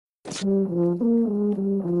Wake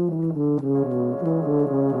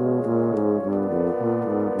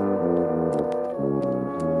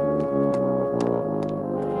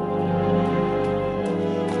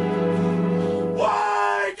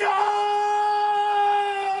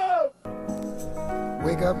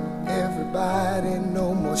up, everybody,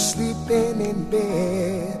 no more sleeping in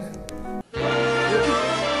bed.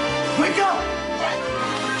 Wake up!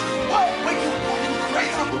 What? Wake up!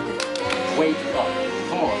 Wake up! Wake up!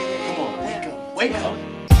 Come on! Wake up! Wake up!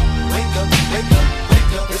 Wake up, wake up,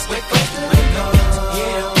 wake up, it's wake up, wake up.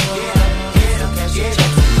 Yeah, yeah, yeah, cash your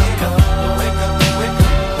checks. Wake up, wake up, wake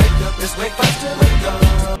up, wake up, it's wake up, wake up.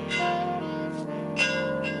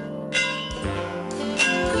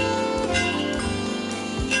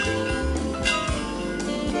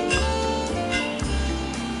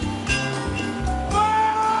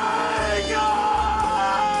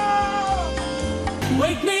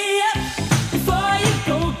 Wake me up before you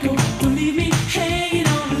go. Don't leave me hanging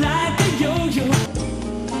on like a yo-yo.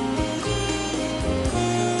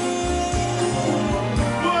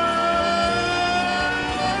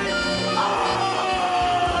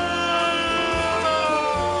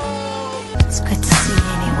 It's good to see you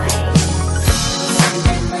anyway.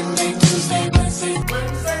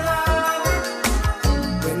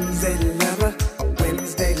 Wednesday lover,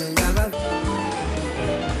 Wednesday lover.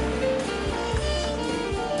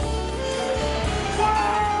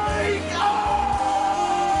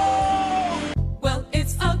 Well,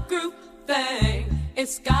 it's a group thing.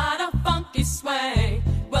 It's got a funky swing.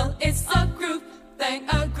 Well, it's a group thing,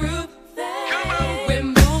 a group thing. We're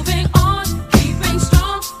moving on, keeping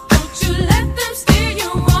strong. Don't you let them steer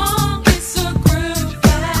you wrong. It's a group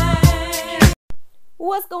thing.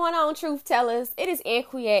 What's going on, truth tellers? It is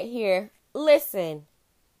Inquiet here. Listen,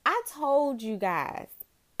 I told you guys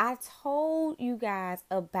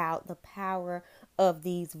about the power of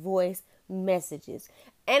these voice messages.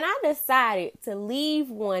 And I decided to leave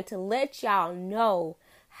one to let y'all know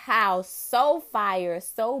how so fire,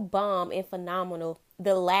 so bomb and phenomenal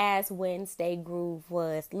the last Wednesday groove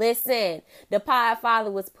was. Listen, the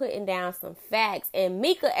Podfather was putting down some facts, and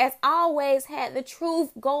Mika, as always, had the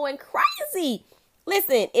truth going crazy.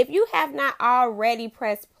 Listen, if you have not already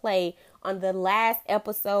pressed play on the last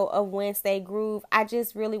episode of Wednesday Groove, I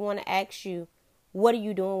just really want to ask you, what are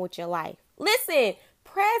you doing with your life? Listen,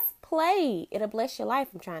 press play. It'll bless your life.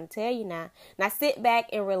 I'm trying to tell you now. Now sit back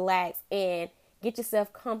and relax and get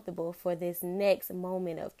yourself comfortable for this next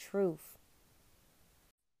moment of truth.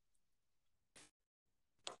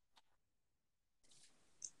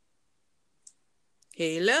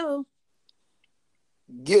 Hello.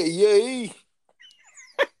 Yay!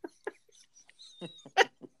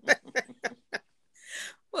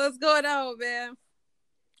 What's going on, man?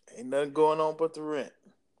 Ain't nothing going on but the rent.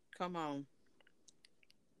 Come on.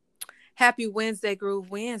 Happy Wednesday Groove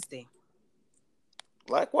Wednesday.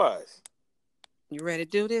 Likewise. You ready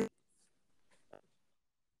to do this?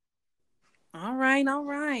 All right.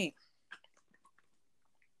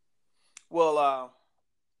 Well,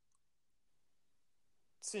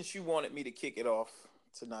 since you wanted me to kick it off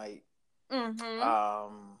tonight, don't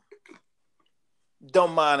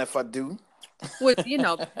mind if I do. Which,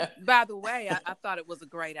 by the way, I thought it was a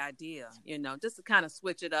great idea, just to kind of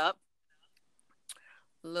switch it up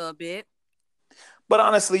a little bit. But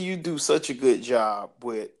honestly, you do such a good job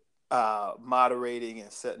with moderating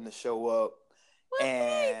and setting the show up. Well,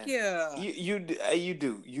 and thank you.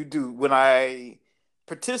 You do. When I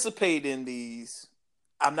participate in these,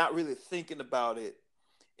 I'm not really thinking about it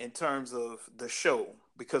in terms of the show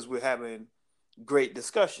because we're having great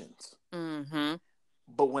discussions. Mm-hmm.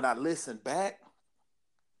 But when I listen back,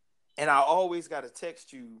 and I always got to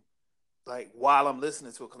text you, like, while I'm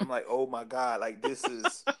listening to it, because I'm like, oh, my God, like, this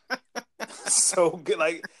is so good.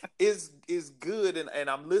 Like, it's good, and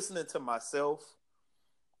I'm listening to myself,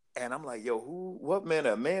 and I'm like, yo, what man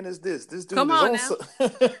is this? This dude Come is on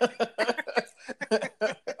on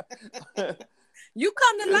now. You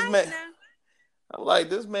come to life man, now. I'm like,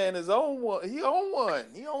 this man is on one. He on one.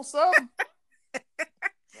 He on something.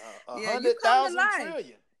 100,000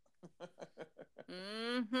 trillion.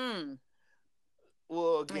 Mm-hmm.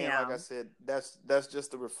 Well, again, like I said, that's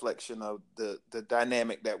just a reflection of the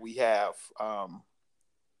dynamic that we have.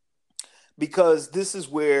 Because this is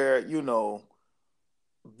where,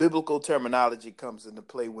 biblical terminology comes into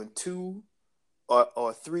play when two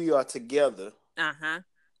or three are together. Uh-huh.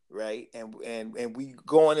 Right? And we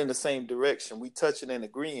going in the same direction. We touching and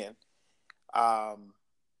agreeing.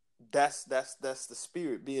 That's the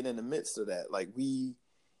spirit being in the midst of that. Like, we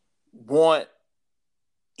want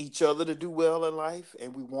each other to do well in life,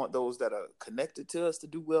 and we want those that are connected to us to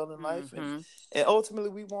do well in life, Mm-hmm. and ultimately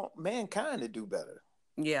we want mankind to do better.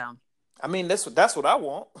 Yeah. I mean, that's what I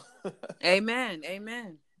want. Amen.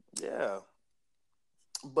 Amen. Yeah.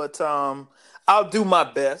 But I'll do my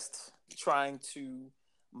best trying to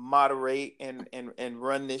moderate and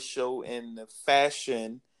run this show in the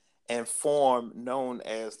fashion and form known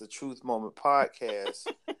as the Truth Moment Podcast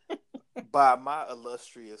by my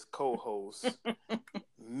illustrious co-host,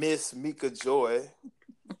 Miss Mika Joy,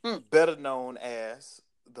 better known as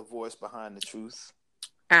the voice behind the truth.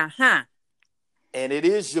 Uh-huh. And it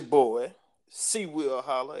is your boy, C. Will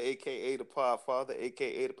Holler, aka the Podfather,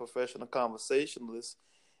 aka the Professional Conversationalist,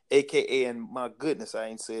 aka, and my goodness, I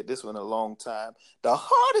ain't said this one in a long time, the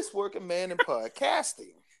hardest working man in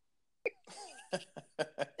podcasting.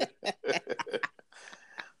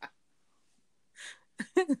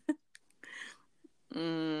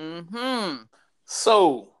 Mm-hmm.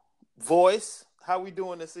 So, voice, how we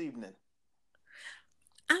doing this evening?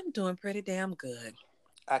 I'm doing pretty damn good.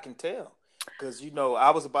 I can tell. Because,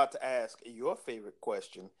 I was about to ask your favorite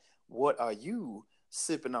question. What are you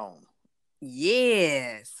sipping on?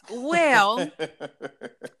 Yes. Well,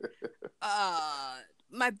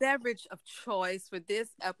 my beverage of choice for this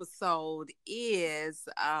episode is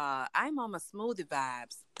I'm on my smoothie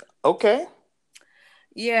vibes. Okay.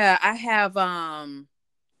 Yeah, I have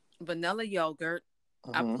vanilla yogurt.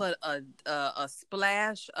 Mhm. I put a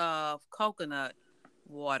splash of coconut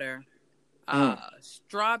water,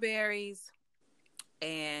 strawberries,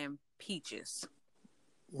 and peaches,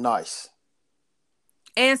 Nice.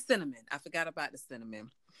 and cinnamon. I forgot about the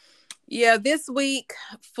cinnamon. Yeah, this week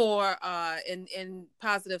for in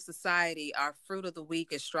Positive Society, our fruit of the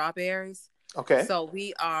week is strawberries. Okay. So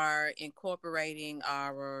we are incorporating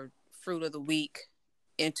our fruit of the week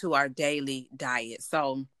into our daily diet.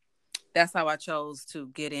 So that's how I chose to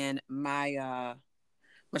get in my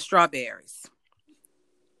my strawberries.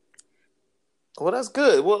 Well, that's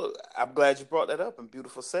good. Well, I'm glad you brought that up, and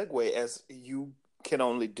beautiful segue, as you can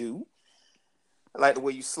only do. I like the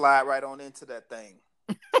way you slide right on into that thing.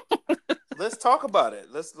 Let's talk about it.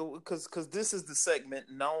 Because this is the segment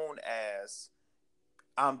known as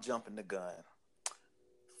I'm Jumping the Gun.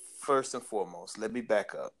 First and foremost, let me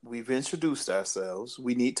back up. We've introduced ourselves.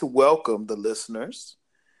 We need to welcome the listeners.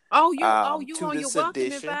 Oh, you to on your this welcoming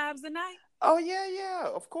edition. vibes tonight? Oh yeah,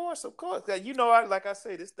 of course. Like I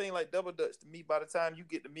say, this thing like double dutch to me. By the time you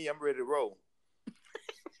get to me, I'm ready to roll.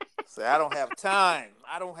 Say, I don't have time.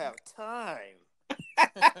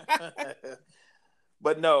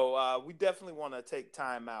 But no, we definitely want to take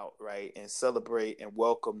time out, right, and celebrate and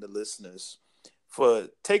welcome the listeners for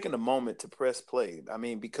taking a moment to press play. I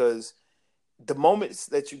mean, because the moments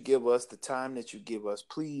that you give us, the time that you give us,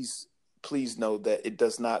 please know that it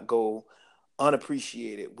does not go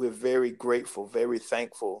unappreciated. We're very grateful, very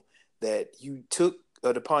thankful that you took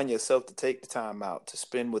it upon yourself to take the time out to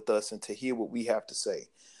spend with us and to hear what we have to say.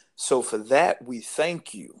 So for that, we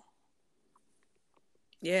thank you.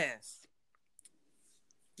 Yes,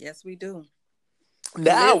 we do.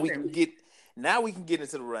 Now Listen. we can get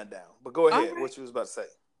into the rundown. But go ahead. All right. What you was about to say?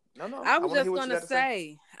 No. I want was to hear just what you gonna got to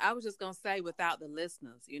say. I was just gonna say without the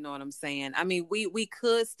listeners, you know what I'm saying? I mean, we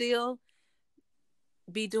could still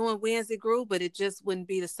be doing Wednesday group, but it just wouldn't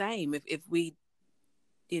be the same if we,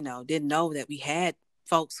 didn't know that we had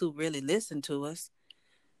folks who really listened to us.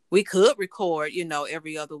 We could record,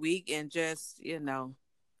 every other week and just,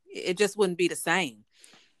 it just wouldn't be the same.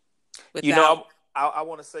 Without... I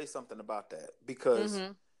want to say something about that because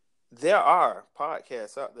Mhm. there are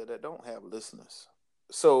podcasts out there that don't have listeners.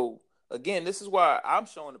 So again, this is why I'm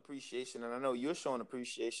showing appreciation, and I know you're showing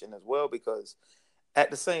appreciation as well, because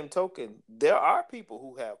at the same token, there are people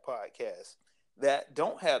who have podcasts that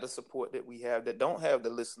don't have the support that we have, that don't have the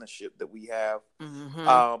listenership that we have.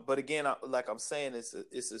 Mhm. But again, like I'm saying, it's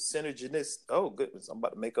a synergistic. Oh goodness, I'm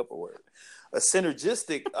about to make up a word. A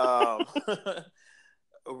synergistic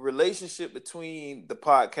a relationship between the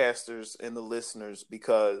podcasters and the listeners,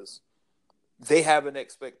 because they have an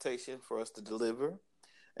expectation for us to deliver,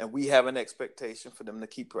 and we have an expectation for them to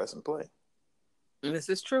keep pressing play. This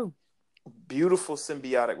is true. Beautiful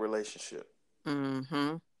symbiotic relationship.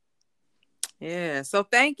 Mm-hmm. Yeah. So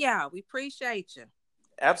thank y'all. We appreciate you.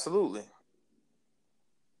 Absolutely.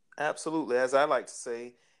 As I like to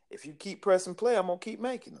say, if you keep pressing play, I'm gonna keep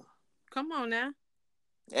making them. Come on now.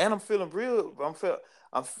 And I'm feeling real.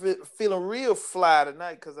 I'm feeling real fly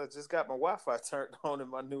tonight because I just got my Wi-Fi turned on in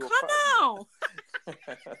my new apartment. Come on.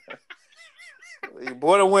 Your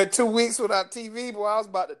boy done went 2 weeks without TV, boy. I was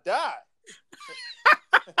about to die.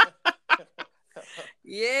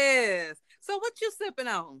 Yes. So what you sipping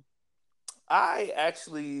on? I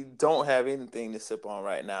actually don't have anything to sip on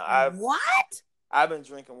right now. What? I've been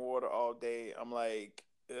drinking water all day. I'm like,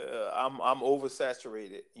 I'm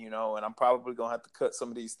oversaturated, and I'm probably gonna have to cut some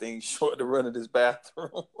of these things short to run to this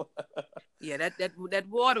bathroom. Yeah, that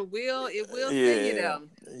water will send you Yeah, down.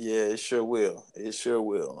 yeah, it sure will. It sure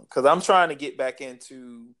will. Because I'm trying to get back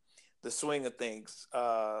into the swing of things.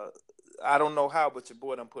 I don't know how, but your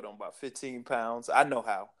boy done put on about 15 pounds. I know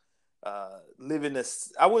how. Living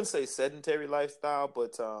this, I wouldn't say sedentary lifestyle,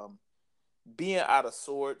 but being out of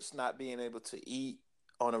sorts, not being able to eat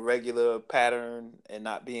on a regular pattern, and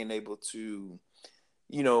not being able to,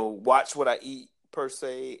 watch what I eat per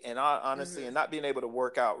se, and honestly, and not being able to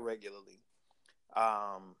work out regularly.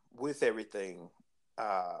 With everything.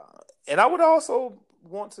 And I would also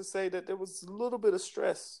want to say that there was a little bit of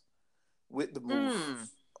stress with the move.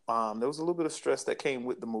 There was a little bit of stress that came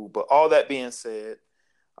with the move. But all that being said,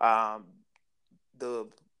 um, the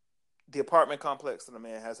apartment complex that I'm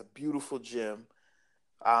in has a beautiful gym.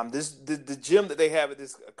 The gym that they have at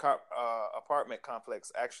this apartment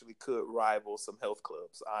complex actually could rival some health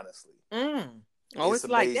clubs. Honestly, Oh, it's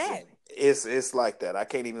like that. It's like that. I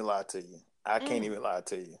can't even lie to you.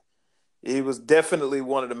 It was definitely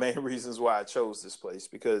one of the main reasons why I chose this place,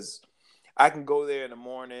 because I can go there in the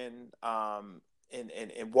morning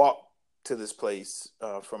and walk to this place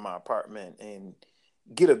from my apartment and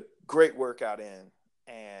get a great workout in,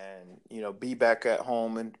 and be back at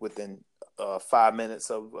home and within 5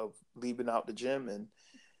 minutes of leaving out the gym, and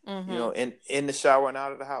in the shower and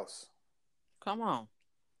out of the house. Come on.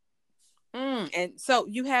 And so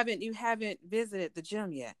you haven't visited the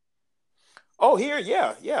gym yet? Oh, here,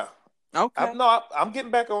 yeah. Okay. I'm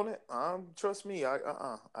getting back on it. Trust me, I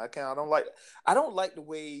can't. I don't like the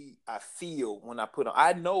way I feel when I put on.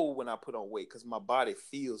 I know when I put on weight because my body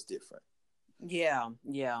feels different. Yeah.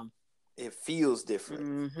 It feels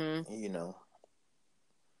different,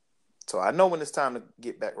 So I know when it's time to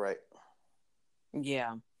get back right.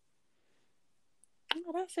 Yeah.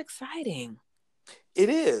 Oh, that's exciting. It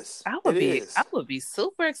is. I would be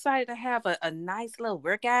super excited to have a nice little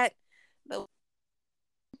workout.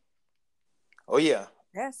 Oh yeah.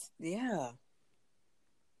 Yeah.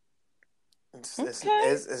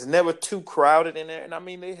 It's never too crowded in there, and I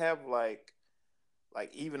mean they have like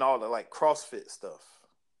even all the like CrossFit stuff.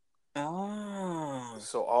 Oh.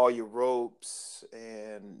 So all your ropes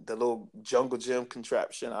and the little jungle gym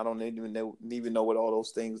contraption. I don't even know what all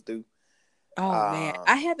those things do. Oh man,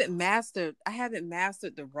 I haven't mastered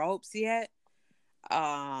the ropes yet.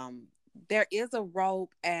 There is a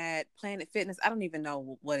rope at Planet Fitness. I don't even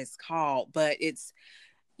know what it's called, but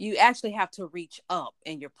you actually have to reach up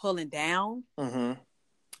and you're pulling down. Mm-hmm.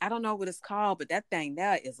 I don't know what it's called, but that thing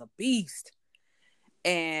there is a beast.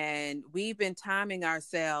 And we've been timing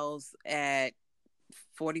ourselves at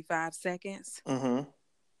 45 seconds. Mm-hmm.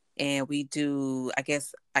 And we do, I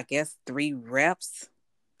guess 3 reps.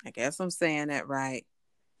 I guess I'm saying that right.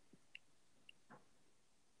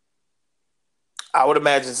 I would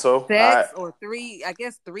imagine so. Sets or 3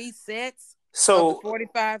 sets. So of the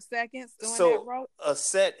 45 seconds doing so that rope. a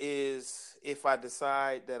set is if I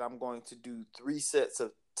decide that I'm going to do 3 sets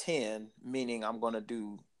of 10, meaning I'm going to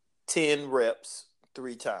do 10 reps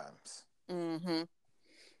 3 times. Mm-hmm.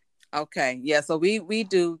 Okay. Yeah. So we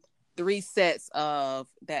do 3 sets of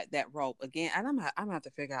that rope again. And I'm gonna have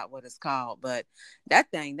to figure out what it's called, but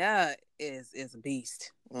that thing that is a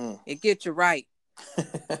beast. It gets you right.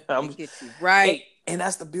 It gets you right. And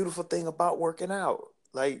that's the beautiful thing about working out.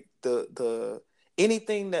 Like the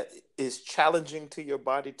anything that is challenging to your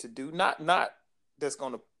body to do, not that's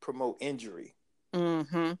going to promote injury.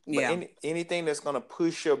 Mm-hmm. Yeah. But anything that's going to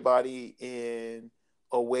push your body in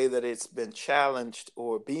a way that it's been challenged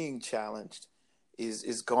or being challenged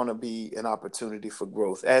is going to be an opportunity for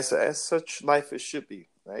growth. As such, life it should be,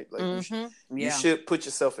 right? Like you should put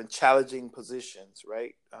yourself in challenging positions,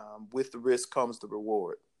 right? With the risk comes the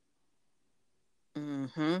reward.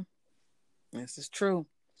 Mm-hmm. This is true.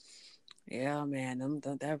 Yeah, man,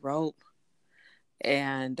 that rope.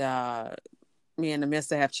 And me and the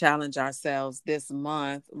Mister have challenged ourselves this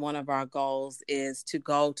month. One of our goals is to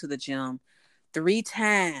go to the gym 3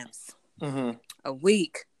 times a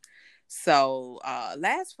week. So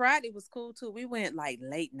last Friday was cool too. We went like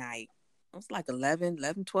late night. It was like 11,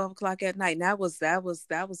 12 o'clock at night. And that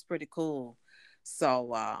was pretty cool.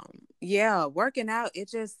 So yeah, working out, it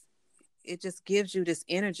just gives you this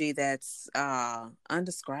energy that's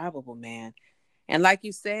undescribable, man. And like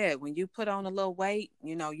you said, when you put on a little weight,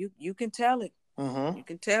 you can tell it. You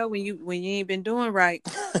can tell when you ain't been doing right.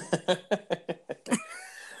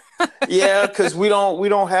 Yeah, because we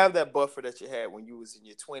don't have that buffer that you had when you was in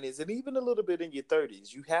your 20s and even a little bit in your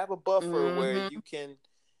 30s. You have a buffer where Mhm.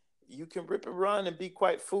 you can rip and run and be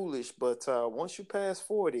quite foolish, but once you pass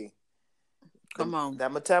 40, Come on.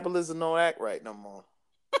 that metabolism don't act right no more.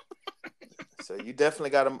 So you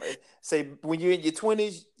definitely got to say when you're in your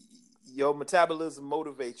 20s, your metabolism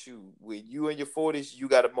motivates you. When you in your 40s, you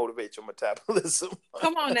got to motivate your metabolism.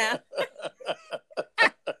 Come on now.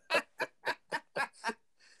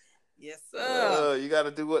 Yes, sir. You got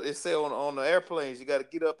to do what they say on the airplanes. You got to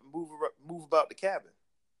get up and move about the cabin.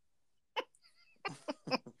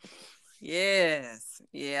 Yes.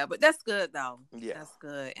 Yeah, but that's good though. Yeah. That's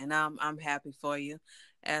good. And I'm happy for you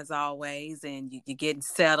as always. And you're getting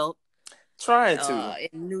settled Trying to.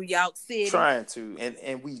 in New York City. Trying to.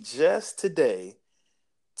 And we just today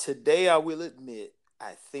I will admit,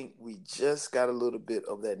 I think we just got a little bit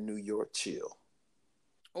of that New York chill.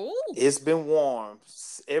 Ooh. It's been warm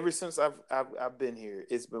ever since I've been here.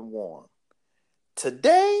 It's been warm.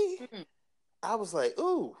 Today, I was like,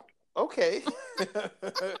 "Ooh, okay,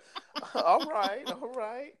 all right." You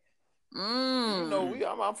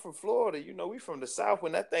know, I'm from Florida. You know, we from the South.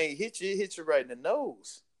 When that thing hit you, it hits you right in the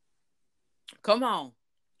nose. Come on.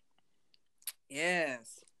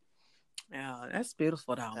 Yes. Yeah, that's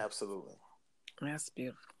beautiful though. Absolutely. That's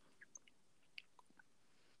beautiful.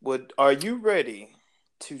 Are you ready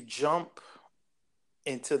to jump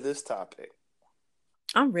into this topic?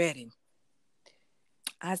 I'm ready.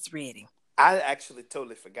 I was ready. I actually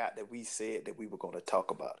totally forgot that we said that we were going to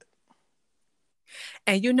talk about it.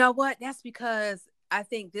 And you know what? That's because I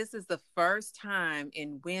think this is the first time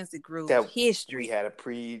in Wednesday Groove That history. we had a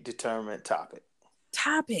predetermined topic.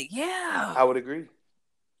 Yeah. I would agree.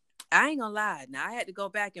 I ain't gonna lie. Now I had to go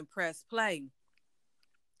back and press play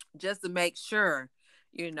just to make sure,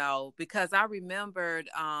 you know, because I remembered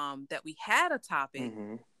that we had a topic,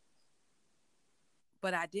 Mm-hmm.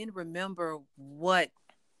 but I didn't remember what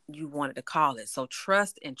you wanted to call it. So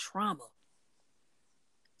trust and trauma.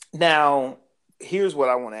 Now, here's what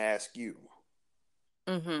I want to ask you.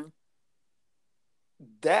 Mm-hmm.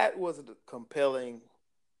 That was a compelling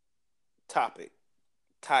topic,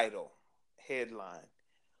 title, headline.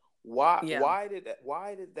 Why? Yeah. Why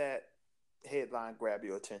did that headline grab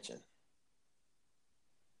your attention?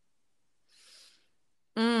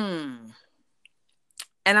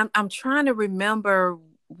 And I'm trying to remember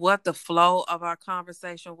what the flow of our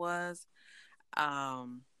conversation was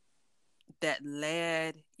that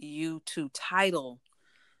led you to title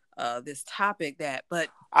this topic that, but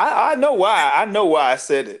I know why. I know why I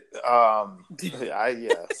said it.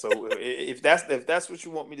 Yeah. So if that's what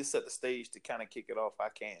you want me to set the stage to kind of kick it off, I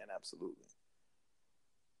can absolutely.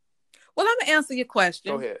 well, I'm gonna answer your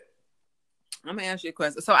question. Go ahead. I'm gonna answer your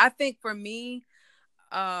question. So I think for me,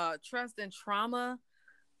 trust and trauma,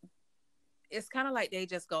 it's kind of like they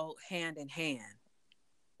just go hand in hand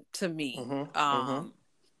to me. Mm-hmm.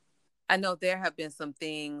 I know there have been some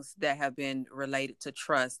things that have been related to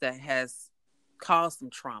trust that has caused some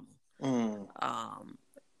trauma.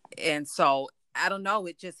 And so I don't know,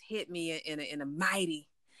 it just hit me in a mighty,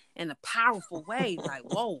 in a powerful way. Like,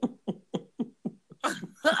 whoa.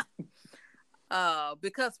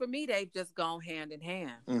 Because for me, they've just gone hand in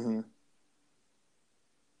hand. Mm-hmm.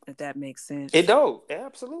 If that makes sense. It does.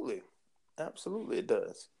 Absolutely. Absolutely, it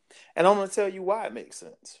does. And I'm going to tell you why it makes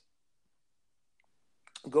sense.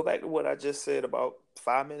 Go back to what I just said about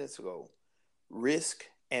 5 minutes ago. Risk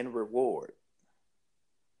and reward.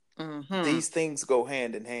 Mm-hmm. These things go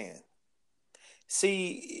hand in hand.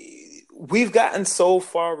 See, we've gotten so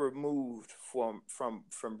far removed from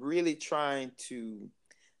really trying to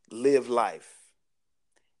live life.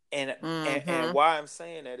 And why I'm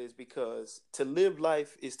saying that is because to live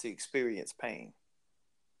life is to experience pain.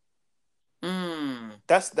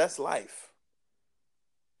 That's life.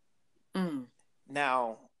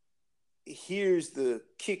 Now, here's the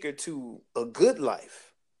kicker to a good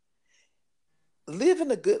life.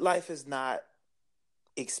 Living a good life is not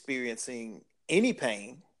experiencing any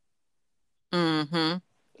pain.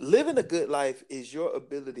 Living a good life is your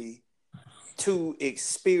ability to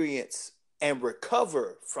experience and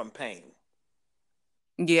recover from pain.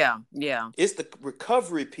 Yeah. It's the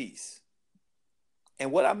recovery piece.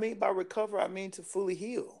 And what I mean by recover, I mean to fully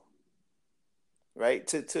heal. Right?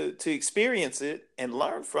 To experience it and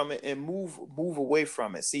learn from it and move away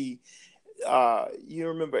from it. See, you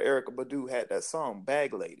remember Erykah Badu had that song,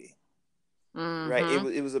 Bag Lady. Right?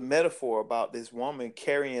 It was a metaphor about this woman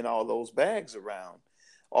carrying all those bags around,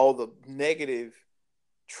 all the negative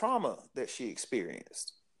trauma that she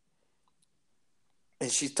experienced.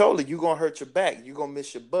 And she told her, you're going to hurt your back. You're going to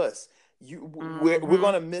miss your bus. we're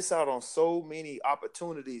going to miss out on so many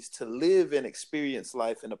opportunities to live and experience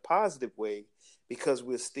life in a positive way because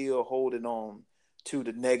we're still holding on to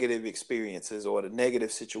the negative experiences or the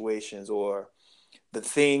negative situations or the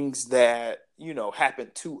things that, you know,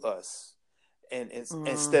 happen to us. And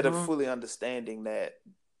instead of fully understanding that,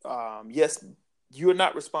 yes, you're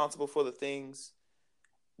not responsible for the things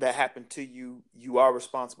that happen to you. You are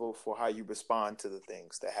responsible for how you respond to the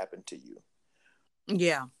things that happen to you.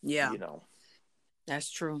 Yeah. You know, That's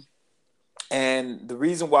true. and the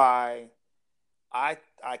reason why I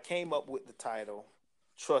came up with the title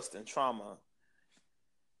Trust and Trauma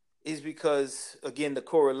is because, again, the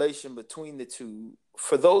correlation between the two,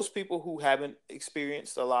 for those people who haven't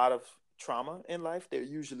experienced a lot of trauma in life, they're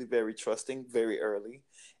usually very trusting very early.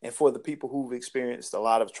 And for the people who've experienced a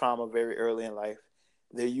lot of trauma very early in life,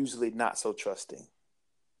 they're usually not so trusting.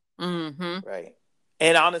 Right.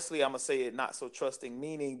 And honestly, I'm going to say it, not so trusting,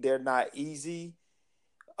 meaning they're not easily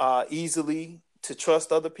to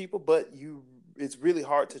trust other people, but it's really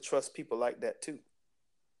hard to trust people like that too.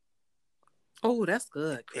 Oh, that's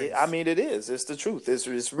good, Chris. I mean, it is. It's the truth. It's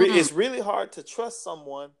really hard to trust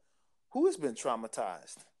someone who has been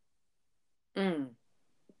traumatized. I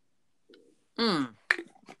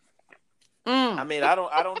mean, I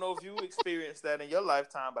don't know if you experienced that in your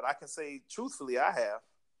lifetime, but I can say truthfully, I have.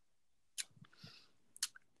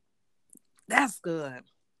 That's good.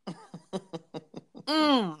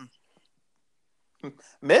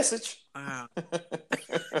 Message. Wow.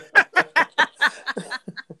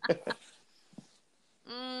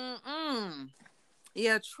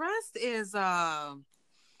 Yeah, trust is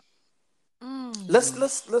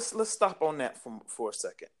Let's stop on that for a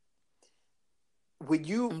second. When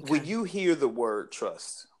you hear the word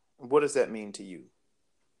trust, what does that mean to you?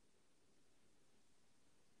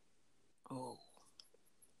 Oh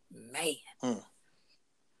man.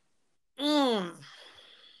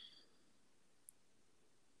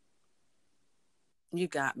 You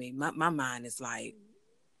got me. My mind is like,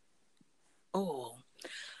 oh,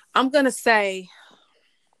 I'm gonna say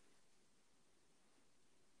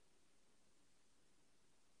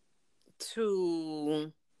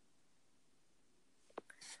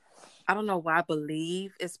I don't know why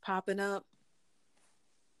believe is popping up.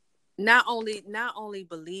 Not only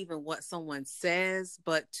believe in what someone says,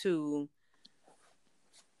 but to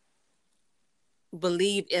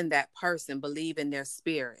believe in that person, believe in their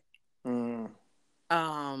spirit.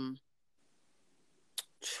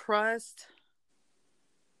 Trust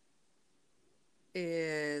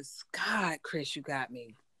is, God, Chris, you got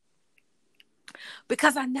me.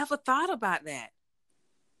 Because I never thought about that.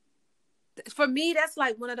 For me, that's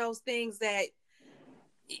like one of those things that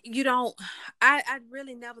you don't, I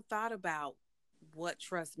really never thought about what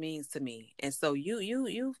trust means to me. And so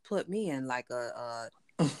you've put me in like a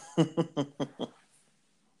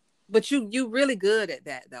but you really good at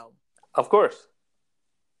that though. Of course.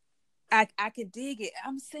 I can dig it.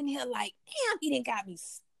 I'm sitting here like, damn, he didn't got me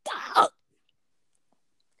stuck.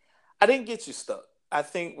 I didn't get you stuck. I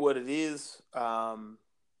think what it is,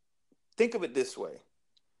 think of it this way.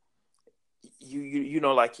 You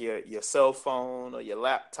know, like your cell phone or your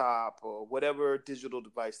laptop or whatever digital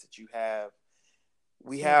device that you have,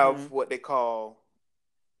 we have what they call,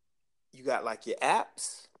 you got like your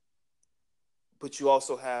apps, but you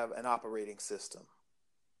also have an operating system.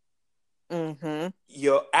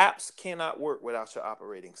 Your apps cannot work without your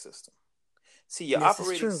operating system. See, your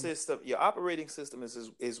operating system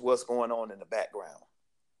is what's going on in the background.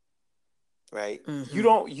 Right? You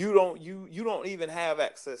don't even have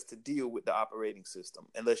access to deal with the operating system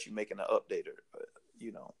unless you're making an update or,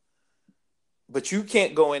 you know. But you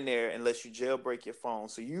can't go in there unless you jailbreak your phone.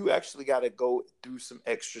 So you actually got to go through some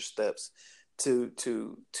extra steps to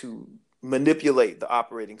manipulate the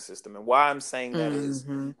operating system. And why I'm saying that is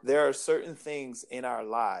there are certain things in our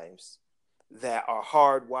lives that are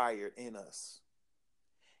hardwired in us.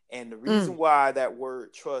 And the reason why that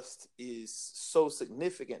word trust is so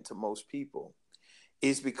significant to most people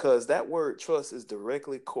is because that word trust is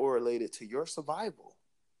directly correlated to your survival.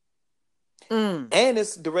 And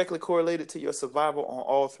it's directly correlated to your survival on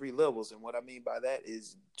all three levels. And what I mean by that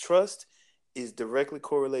is trust is directly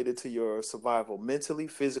correlated to your survival mentally,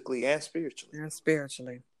 physically, and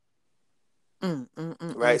spiritually.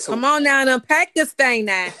 Right. So come on now and unpack this thing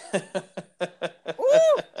now.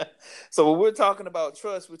 So when we're talking about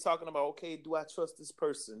trust, we're talking about, okay, do I trust this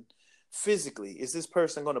person physically? Is this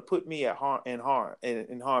person going to put me in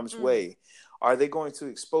harm's way? Are they going to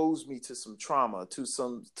expose me to some trauma, to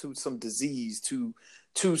some disease, to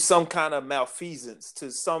some kind of malfeasance,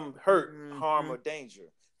 to some hurt, harm, or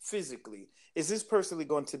danger physically? Is this person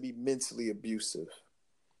going to be mentally abusive?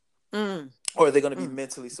 Or are they going to be Mm.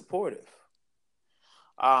 mentally supportive?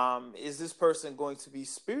 Is this person going to be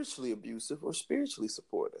spiritually abusive or spiritually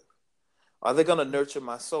supportive? Are they going to nurture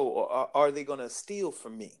my soul, or are they going to steal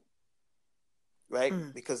from me? Right?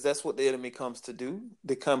 Mm. Because that's what the enemy comes to do.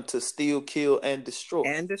 They come to steal, kill, and destroy.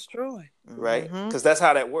 And destroy. Right? Mhm. Because that's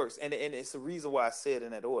how that works. And it's the reason why I said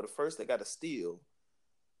in that order. First, they got to steal.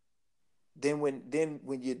 Then when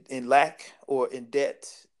you're in lack or in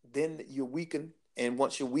debt, then you're weakened. And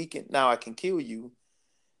once you're weakened, now I can kill you.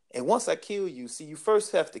 And once I kill you, see, you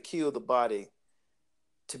first have to kill the body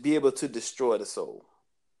to be able to destroy the soul.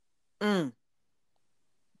 Mm.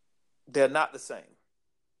 They're not the same.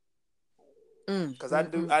 Mm. Because I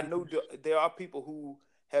know there are people who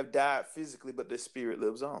have died physically, but their spirit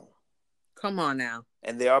lives on. Come on now.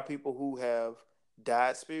 And there are people who have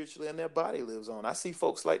died spiritually and their body lives on. I see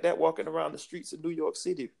folks like that walking around the streets of New York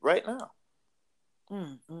City right now.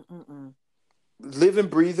 Living,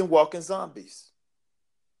 breathing, walking zombies.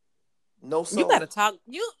 No soul. You better talk.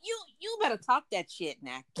 You better talk that shit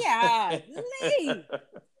now. God,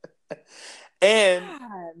 and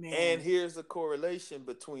man. and here's the correlation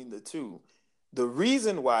between the two. The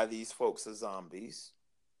reason why these folks are zombies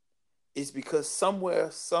is because somewhere,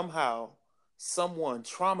 somehow, someone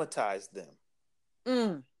traumatized them.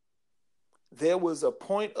 Mm. There was a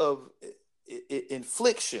point of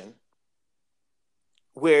infliction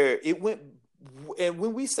where it went, and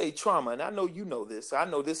when we say trauma, and I know you know this, I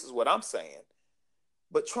know this is what I'm saying,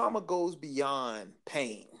 but trauma goes beyond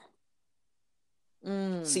pain.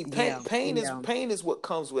 See, pain is what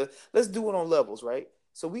comes with. Let's do it on levels, right?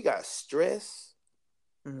 So we got stress,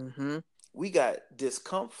 we got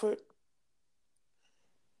discomfort,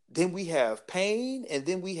 then we have pain, and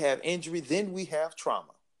then we have injury, then we have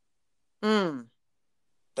trauma.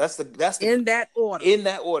 That's the in that order. In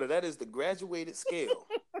that order, that is the graduated scale.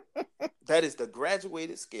 That is the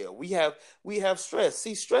graduated scale. We have stress.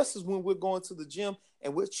 See, stress is when we're going to the gym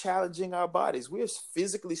and we're challenging our bodies. We're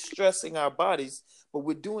physically stressing our bodies, but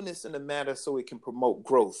we're doing this in a manner so it can promote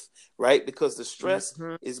growth, right? Because the stress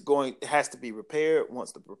has to be repaired.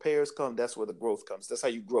 Once the repairs come, that's where the growth comes. That's how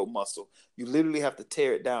you grow muscle. You literally have to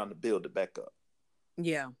tear it down to build it back up.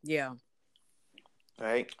 Yeah.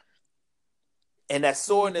 Right? And that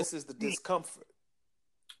soreness is the discomfort.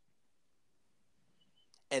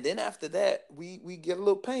 And then after that, we get a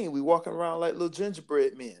little pain. We walking around like little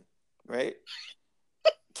gingerbread men, right?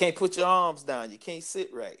 Can't put your arms down. You can't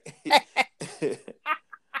sit right.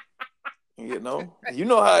 You know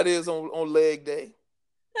how it is on leg day.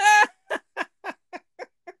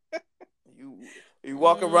 You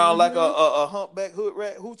walk around like a humpback hood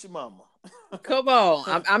rat hoochie mama. Come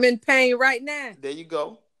on, I'm in pain right now. There you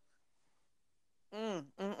go.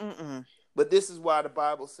 But this is why the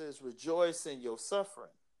Bible says, rejoice in your suffering.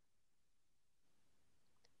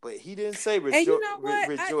 But he didn't say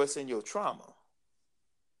rejoice in your trauma.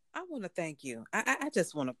 I want to thank you. I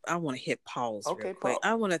just want to hit pause real quick. Pause.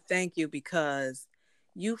 I want to thank you because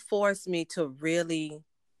you forced me to really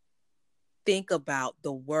think about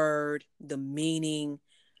the word, the meaning,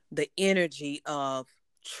 the energy of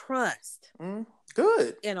trust.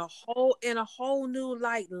 Good. In a whole new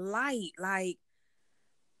light. Like,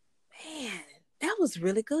 man, that was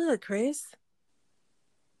really good, Chris.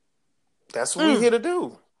 That's what we're here to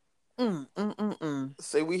do.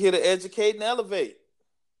 Say we here to educate and elevate.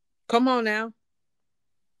 Come on now.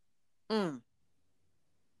 That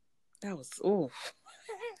was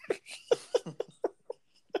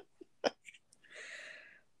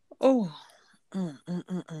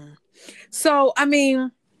So, I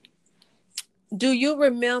mean, do you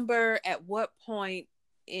remember at what point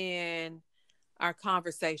in our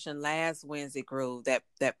conversation last Wednesday, Groove,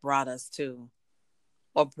 that brought us to,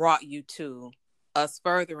 or brought you to us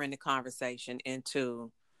further in the conversation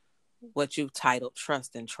into what you titled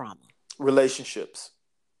Trust and Trauma? Relationships.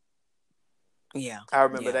 Yeah. I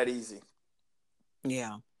remember that easy.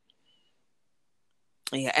 Yeah.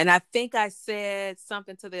 Yeah. And I think I said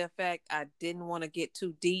something to the effect, I didn't want to get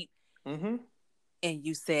too deep. And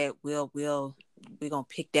you said, we're going to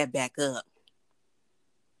pick that back up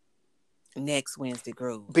next Wednesday,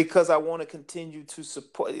 Groove. Because I want to continue to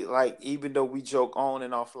support, like, even though we joke on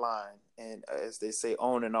and offline, and as they say,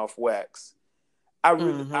 on and off wax, I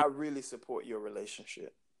really support your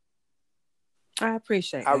relationship. I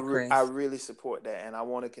appreciate that, Chris. I really support that. And I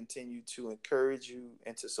want to continue to encourage you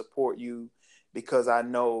and to support you because I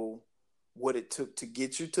know what it took to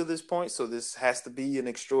get you to this point. So this has to be an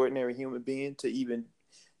extraordinary human being to even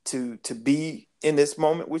to be in this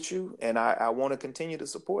moment with you. And I want to continue to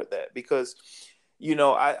support that because,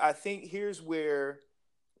 I think here's where,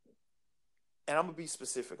 and I'm going to be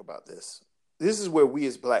specific about this. this is where we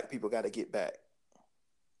as Black people got to get back.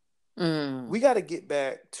 We got to get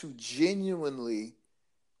back to genuinely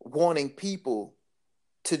wanting people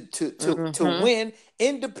to win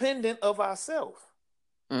independent of ourselves.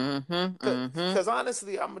 Because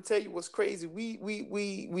honestly, I'm gonna tell you what's crazy.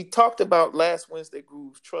 We talked about last Wednesday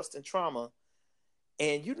Groove, trust and trauma,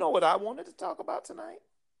 and you know what I wanted to talk about tonight?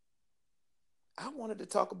 I wanted to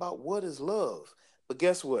talk about what is love. But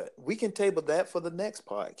guess what? We can table that for the next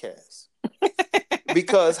podcast.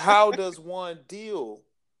 Because how does one deal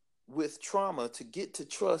with trauma to get to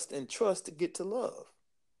trust and trust to get to love?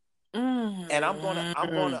 And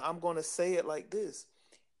I'm gonna say it like this.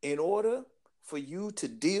 In order for you to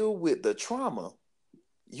deal with the trauma,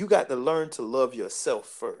 you got to learn to love yourself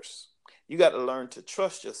first. You got to learn to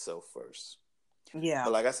trust yourself first. Yeah.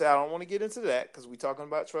 But like I said, I don't want to get into that because we're talking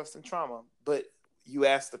about trust and trauma. But you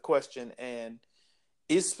asked the question, and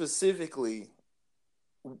it specifically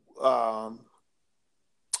was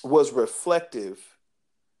reflective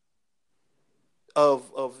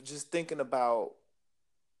of just thinking about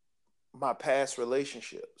my past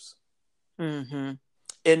relationships and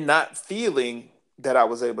not feeling that I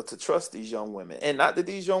was able to trust these young women, and not that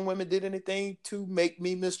these young women did anything to make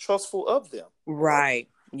me mistrustful of them. Right.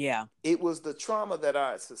 Yeah. It was the trauma that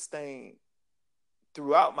I had sustained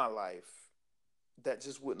throughout my life that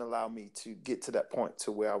just wouldn't allow me to get to that point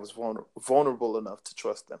to where I was vulnerable enough to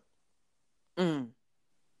trust them.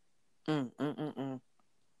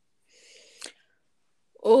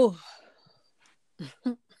 Oh.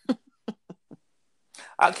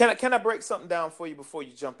 Can I break something down for you before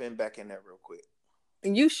you jump back in there real quick?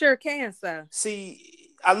 You sure can, sir.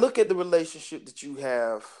 See, I look at the relationship that you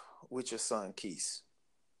have with your son, Keith.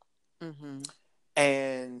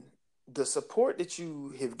 And the support that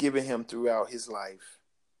you have given him throughout his life,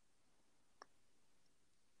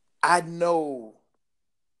 I know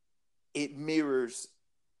it mirrors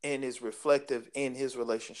and is reflective in his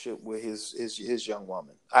relationship with his young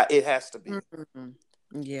woman. It has to be.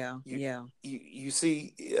 Yeah. You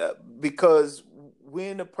see, because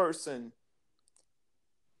when a person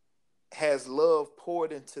has love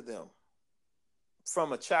poured into them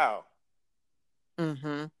from a child,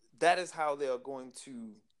 that is how they are going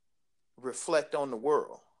to reflect on the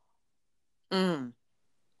world.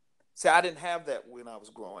 See, I didn't have that when I was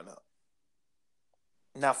growing up.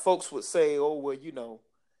 Now, folks would say, "Oh, well, you know,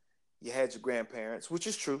 you had your grandparents," which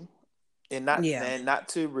is true, and not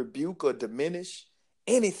to rebuke or diminish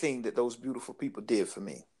anything that those beautiful people did for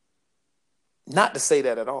me. Not to say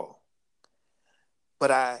that at all.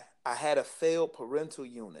 But I had a failed parental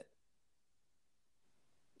unit.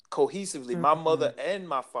 Cohesively, my mother and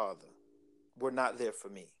my father were not there for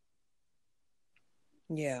me.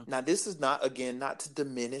 Yeah. Now, this is not to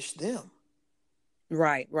diminish them.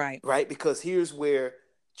 Right. Because here's where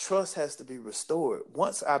trust has to be restored.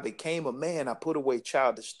 Once I became a man, I put away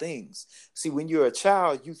childish things. See, when you're a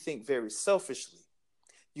child, you think very selfishly.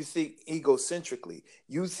 You think egocentrically.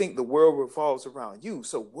 You think the world revolves around you.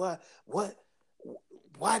 So why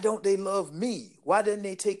don't they love me? Why didn't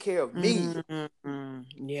they take care of me?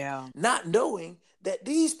 Yeah. Not knowing that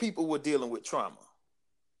these people were dealing with trauma.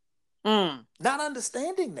 Not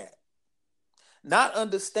understanding that. Not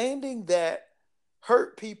understanding that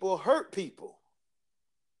hurt people hurt people.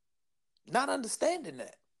 Not understanding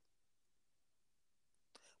that.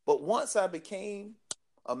 But once I became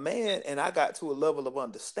a man and I got to a level of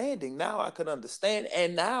understanding, now I could understand,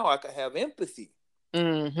 and now I could have empathy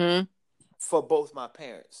for both my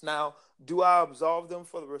parents. Now, do I absolve them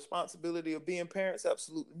for the responsibility of being parents?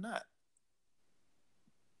 Absolutely not.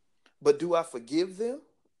 But do I forgive them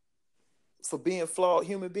for being flawed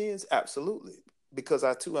human beings? Absolutely. Because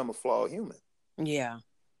I too am a flawed human. Yeah.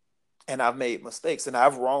 And I've made mistakes, and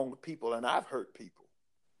I've wronged people, and I've hurt people.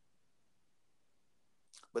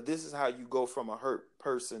 But this is how you go from a hurt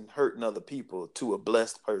person hurting other people to a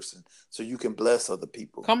blessed person, so you can bless other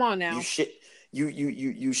people. Come on now.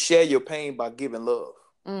 You share your pain by giving love.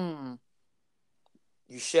 You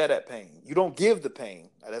share that pain. You don't give the pain.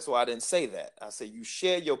 That's why I didn't say that. I said you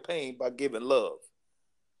share your pain by giving love.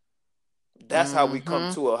 That's how we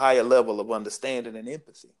come to a higher level of understanding and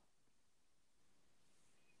empathy.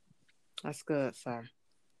 That's good, sir.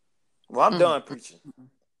 Well, I'm done preaching.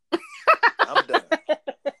 I'm done.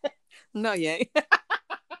 No, you ain't.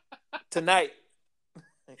 Tonight.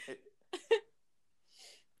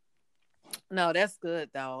 No, that's good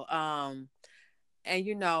though. And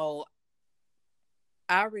you know,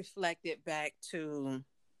 I reflected back to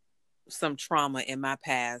some trauma in my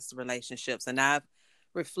past relationships, and I've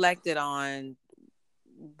reflected on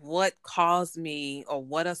what caused me, or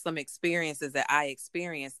what are some experiences that I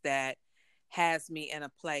experienced that has me in a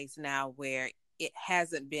place now where it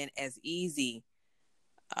hasn't been as easy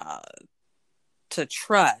to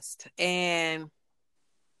trust. And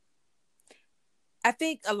I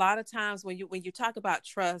think a lot of times when you talk about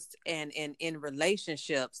trust and in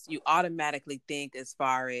relationships, you automatically think as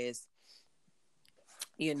far as,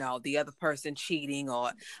 you know, the other person cheating,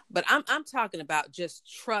 but I'm talking about just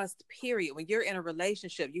trust, period. When you're in a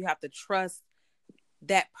relationship, you have to trust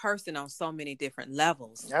that person on so many different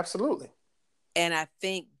levels. Absolutely. And I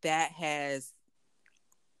think that has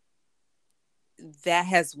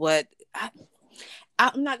what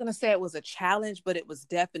I'm not going to say it was a challenge, but it was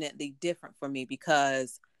definitely different for me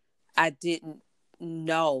because I didn't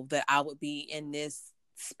know that I would be in this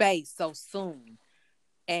space so soon.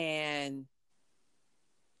 And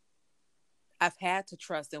I've had to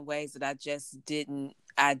trust in ways that I just didn't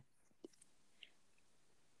know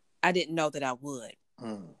that I would.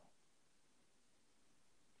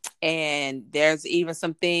 And there's even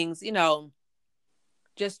some things, you know,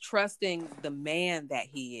 just trusting the man that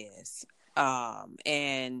he is,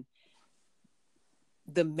 and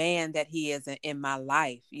the man that he is in my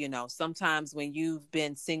life. You know, sometimes when you've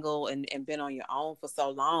been single and been on your own for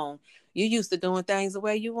so long, you're used to doing things the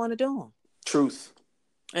way you want to do them. Truth.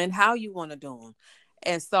 And how you want to do them.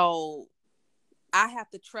 And so I have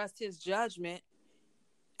to trust his judgment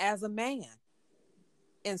as a man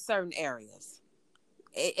in certain areas.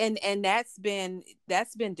 And that's been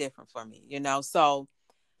different for me, you know. So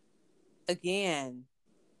again,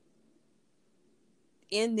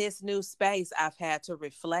 in this new space, I've had to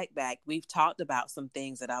reflect back. We've talked about some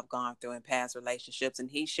things that I've gone through in past relationships, and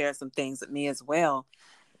he shared some things with me as well.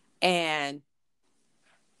 And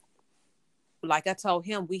like I told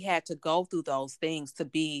him, we had to go through those things to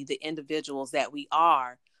be the individuals that we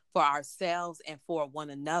are for ourselves and for one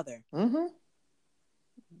another. Mm-hmm.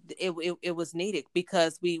 It was needed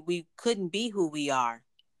because we couldn't be who we are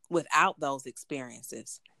without those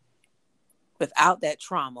experiences, without that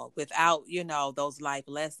trauma, without, you know, those life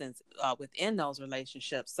lessons within those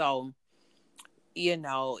relationships. So, you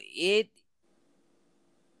know, it's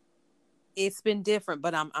been different,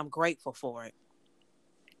 but I'm grateful for it.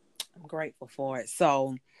 I'm grateful for it.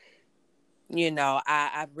 So, you know,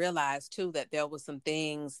 I've realized too that there was some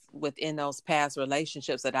things within those past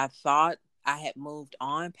relationships that I thought I had moved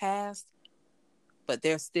on past, but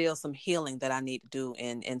there's still some healing that I need to do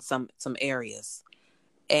in some areas.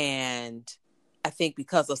 And I think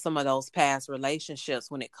because of some of those past relationships,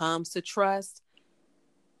 when it comes to trust,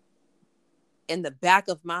 in the back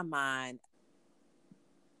of my mind,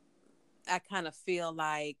 I kind of feel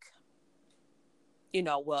like, you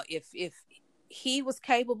know, well, if he was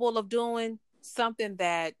capable of doing something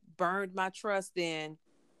that burned my trust, then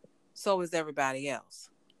so is everybody else.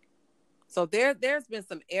 So there's been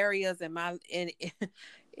some areas in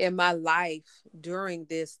my life during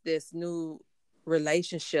this new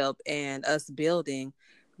relationship and us building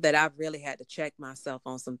that I've really had to check myself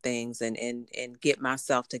on some things and get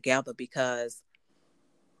myself together, because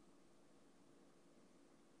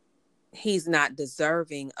he's not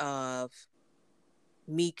deserving of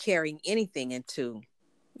me carrying anything into,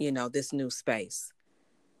 you know, this new space.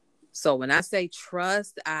 So when I say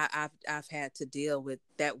trust, I've had to deal with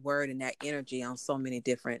that word and that energy on so many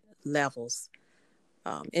different levels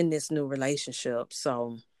in this new relationship.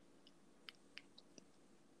 So,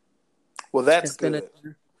 well, that's good.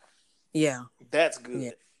 Yeah, that's good.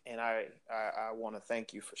 Yeah. And I want to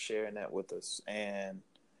thank you for sharing that with us, and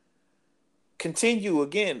continue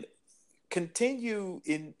in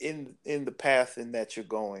the path in that you're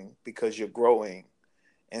going, because you're growing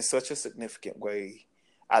in such a significant way.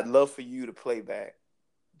 I'd love for you to play back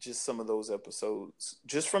just some of those episodes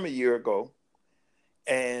just from a year ago,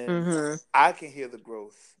 and I can hear the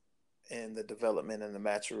growth and the development and the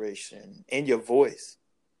maturation in your voice,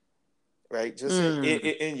 right? Just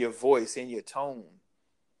in your voice, in your tone.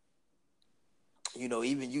 You know,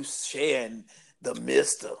 even you sharing the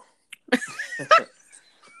mister.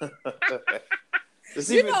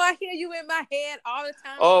 You know, I hear you in my head all the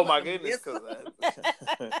time. Oh my goodness, because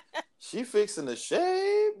she fixing the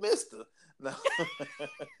shave, mister. No.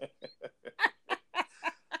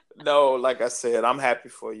 No, like I said, I'm happy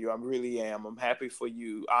for you. I really am. I'm happy for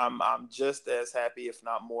you. I'm just as happy, if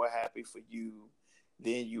not more happy for you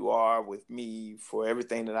than you are with me, for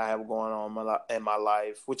everything that I have going on in my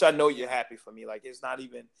life, which I know you're happy for me. Like, it's not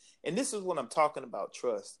even, and this is what I'm talking about,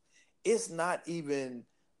 trust. It's not even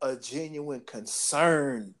a genuine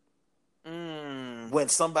concern when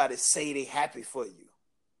somebody say they happy for you.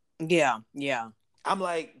 Yeah. I'm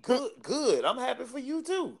like, good. I'm happy for you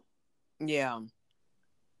too. Yeah.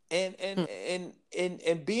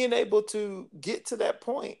 And being able to get to that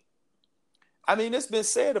point I mean, it's been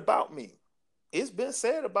said about me. It's been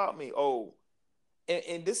said about me. Oh,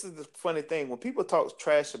 and this is the funny thing. When people talk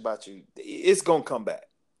trash about you, it's going to come back.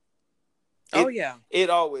 Oh, yeah. It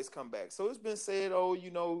always come back. So it's been said, oh,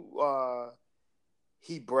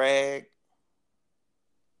 he bragged.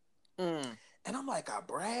 Mm. And I'm like, I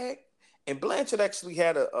brag? And Blanchard actually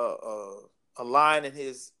had a line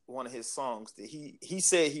in one of his songs that he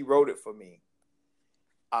said he wrote it for me.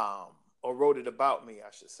 Or wrote it about me,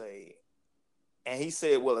 I should say. And he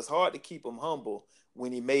said, well, it's hard to keep him humble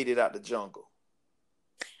when he made it out the jungle.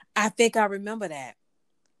 I think I remember that.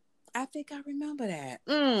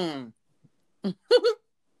 Mm.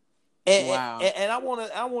 Wow. And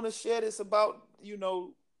I wanna share this about,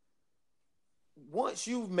 once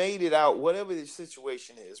you've made it out, whatever the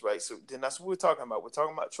situation is, right? So then that's what we're talking about. We're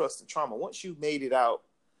talking about trust and trauma. Once you've made it out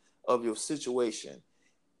of your situation,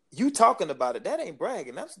 you talking about it, that ain't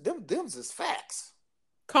bragging. Them's is facts.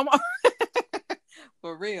 Come on.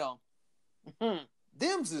 For real. Mm-hmm.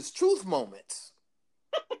 Them's is truth moments.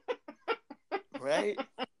 Right?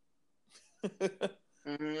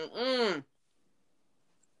 Mm-mm.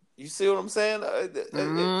 You see what I'm saying?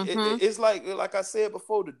 It's like I said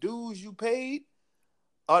before, the dues you paid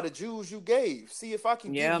are the Jews you gave. See, if I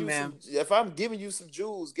can give you if I'm giving you some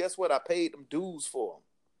Jews, guess what? I paid them dues for them.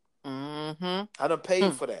 Mm-hmm. I done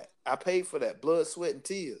paid for that. I paid for that. Blood, sweat, and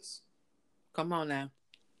tears. Come on now.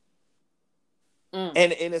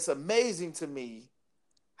 And it's amazing to me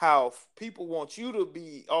how people want you to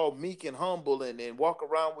be all meek and humble and walk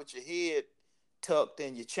around with your head tucked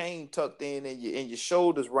and your chain tucked in and your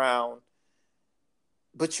shoulders round,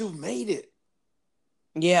 but you made it.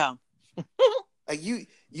 Yeah. Like you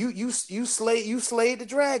slayed the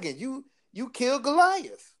dragon. You killed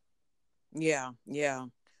Goliath. Yeah. Yeah.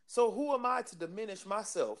 So who am I to diminish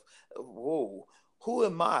myself? Whoa. Who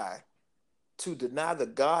am I to deny the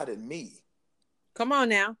God in me? Come on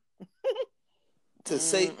now. To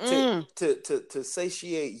say to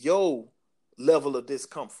satiate your level of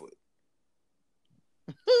discomfort.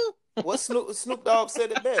 What Snoop Dogg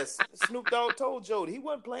said it best. Snoop Dogg told Jody he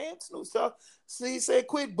wasn't playing. Snoop Dogg, he said,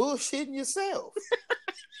 "Quit bullshitting yourself."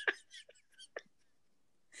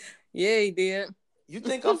 Yeah, he did. You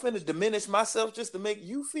think I'm finna diminish myself just to make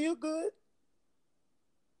you feel good?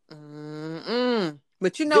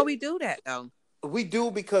 But we do that though. We do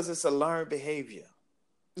because it's a learned behavior.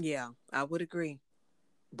 Yeah, I would agree.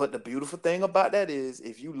 But the beautiful thing about that is,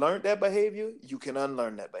 if you learned that behavior, you can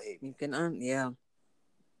unlearn that behavior. You can yeah.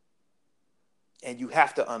 And you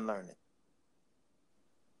have to unlearn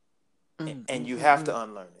it. And you have to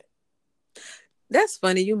unlearn it. That's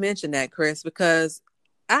funny you mentioned that, Chris, because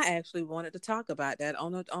I actually wanted to talk about that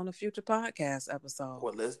on a future podcast episode.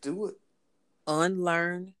 Well, let's do it.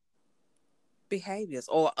 Unlearn behaviors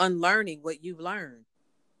or unlearning what you've learned.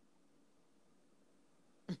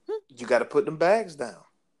 You got to put them bags down.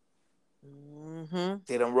 Mm-hmm.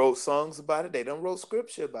 They done wrote songs about it. They done wrote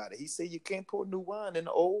scripture about it. He said you can't pour new wine in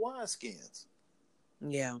the old wineskins.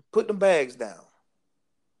 Yeah. Put them bags down.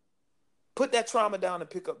 Put that trauma down and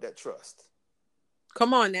pick up that trust.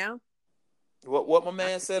 Come on now. What my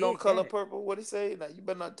man said on Color Purple, what he say? Now you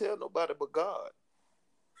better not tell nobody but God.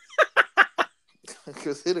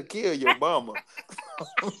 Because it'll kill your mama.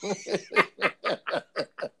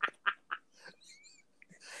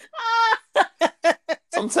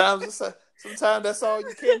 Sometimes that's all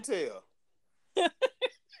you can tell.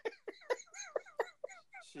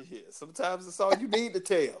 Shit, sometimes it's all you need to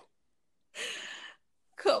tell.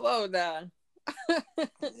 Come on now.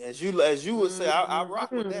 As you would say, I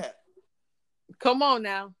rock with that. Come on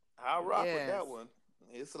now. I rock with that one.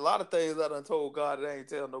 It's a lot of things I done told God that I ain't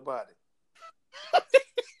tell nobody.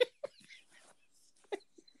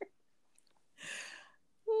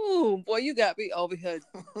 Ooh, boy, you got me over here.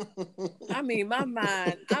 I mean, my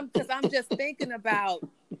mind, because I'm just thinking about,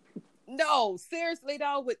 no, seriously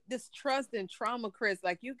though, with this trust and trauma, Chris,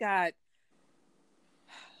 like you got,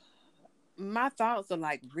 my thoughts are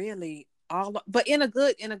like really but in a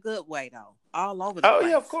good way though, all over the place. Oh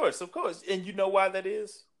yeah, of course. And you know why that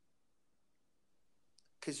is?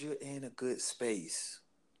 Because you're in a good space.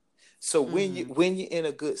 So when you're in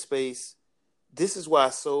a good space, this is why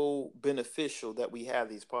it's so beneficial that we have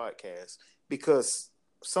these podcasts, because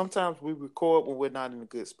sometimes we record when we're not in a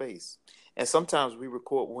good space, and sometimes we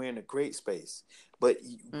record when we're in a great space. But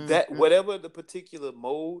that whatever the particular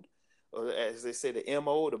mode, or as they say, the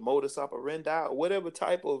MO, the modus operandi, or whatever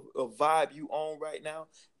type of vibe you own right now,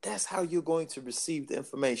 that's how you're going to receive the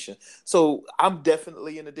information. So I'm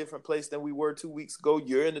definitely in a different place than we were 2 weeks ago.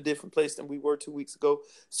 You're in a different place than we were 2 weeks ago.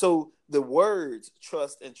 So the words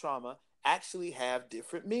trust and trauma actually have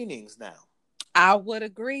different meanings now. I would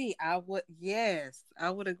agree. Yes, I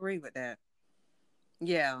would agree with that.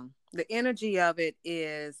 Yeah. The energy of it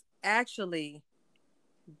is actually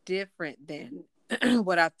different than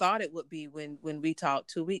what I thought it would be when we talked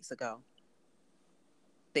 2 weeks ago.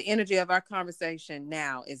 The energy of our conversation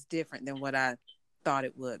now is different than what I thought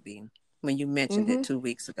it would be when you mentioned it 2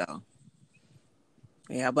 weeks ago.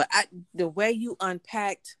 Yeah, but the way you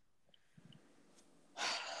unpacked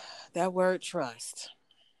that word trust,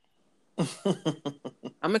 I'm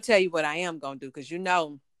gonna tell you what I am gonna do, because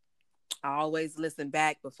I always listen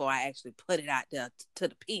back before I actually put it out there to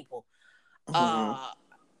the people.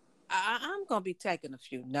 I'm gonna be taking a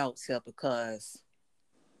few notes here because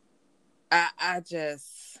I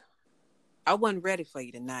wasn't ready for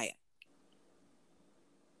you tonight,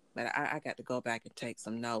 but I got to go back and take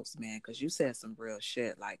some notes, man, because you said some real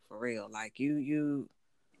shit, like for real, like you.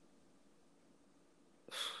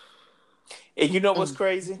 And you know what's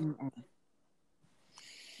crazy?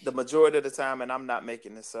 The majority of the time, and I'm not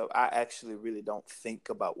making this up, I actually really don't think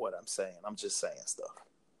about what I'm saying. I'm just saying stuff.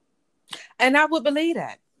 And I would believe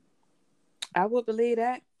that. I would believe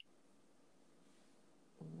that.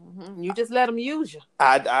 You just let them use you.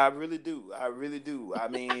 I really do. I really do. I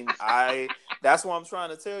mean, that's what I'm trying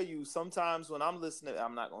to tell you. Sometimes when I'm listening,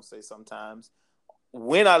 I'm not going to say sometimes.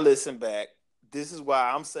 When I listen back, this is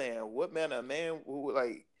why I'm saying, what man, a man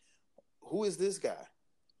who is this guy?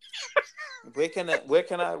 Where can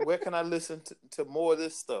I listen to more of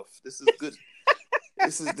this stuff? This is good.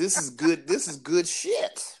 This is good. This is good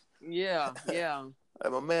shit. Yeah.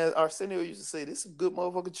 Like my man Arsenio used to say, this is good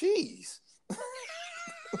motherfucking cheese.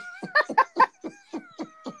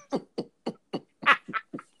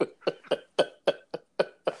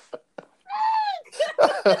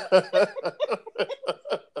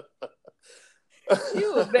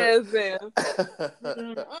 You a best man.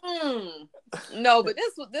 No, but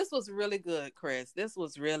this was really good, Chris. This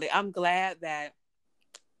was really. I'm glad that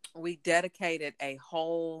we dedicated a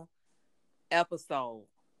whole episode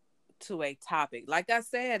to a topic. Like I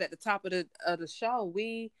said at the top of the show,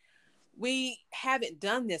 we haven't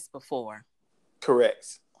done this before.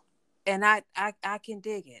 Correct. And I can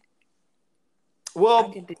dig it. Well,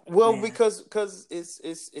 man. because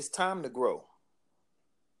it's time to grow.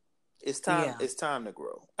 It's time. Yeah. It's time to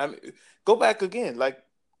grow. I mean, go back again. Like,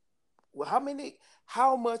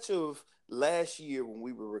 how much of last year when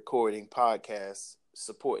we were recording podcasts,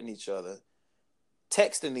 supporting each other,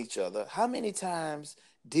 texting each other, how many times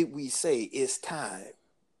did we say it's time?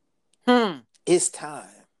 It's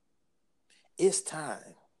time. It's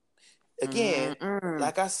time. Again,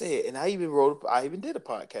 like I said, and I even did a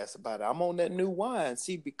podcast about it. I'm on that new wine.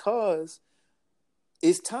 See, because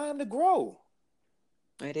it's time to grow.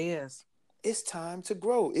 It is. It's time to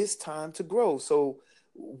grow. It's time to grow. So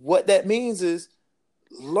what that means is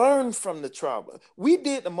learn from the trauma. We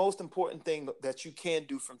did the most important thing that you can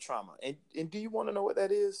do from trauma. And do you want to know what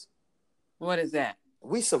that is? What is that?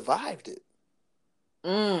 We survived it.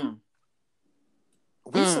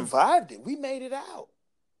 We survived it. We made it out.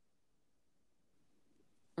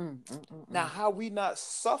 Now, how we not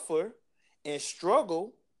suffer and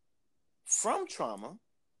struggle from trauma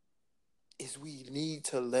is we need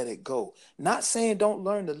to let it go. Not saying don't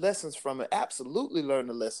learn the lessons from it. Absolutely learn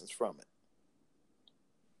the lessons from it.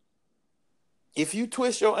 If you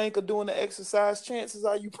twist your ankle doing the exercise, chances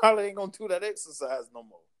are you probably ain't gonna do that exercise no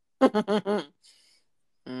more.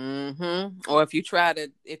 Or if you try to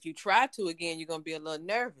again, you're gonna be a little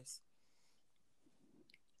nervous.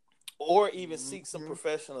 Or even seek some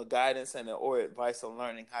professional guidance or advice on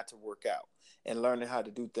learning how to work out and learning how to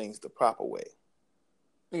do things the proper way.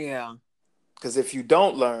 Yeah. Because if you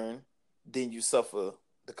don't learn, then you suffer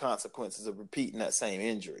the consequences of repeating that same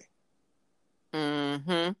injury.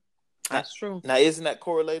 That's true. Now, isn't that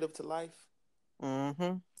correlative to life?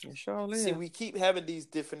 It sure is. See, we keep having these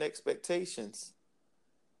different expectations.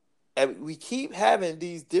 And we keep having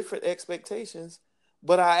these different expectations,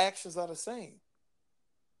 but our actions are the same.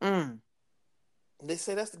 They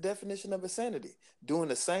say that's the definition of insanity. Doing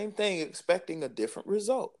the same thing, expecting a different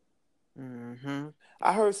result.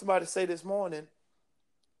 I heard somebody say this morning,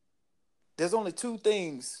 there's only two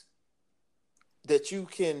things that you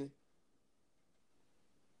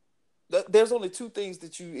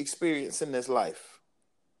experience in this life.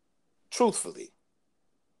 Truthfully.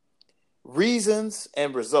 Reasons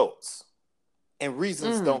and results. And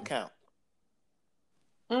reasons don't count.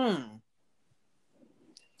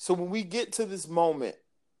 So when we get to this moment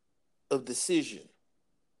of decision,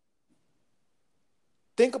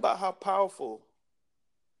 think about how powerful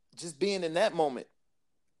just being in that moment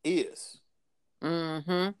is.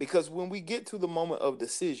 Because when we get to the moment of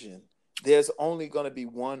decision, there's only going to be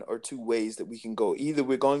one or two ways that we can go. Either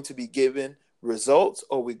we're going to be given results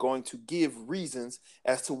or we're going to give reasons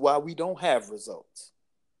as to why we don't have results.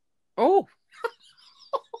 Oh.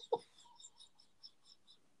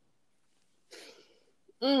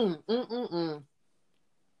 mm, mm, mm, mm.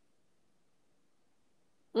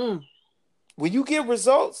 Mm. When you give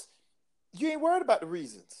results, you ain't worried about the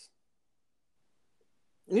reasons.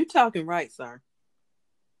 You talking right, sir.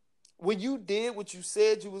 When you did what you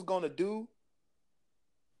said you was going to do,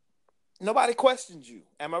 nobody questioned you.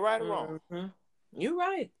 Am I right or wrong? Mm-hmm. You're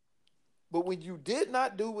right. But when you did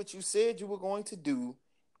not do what you said you were going to do,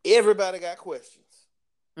 everybody got questions.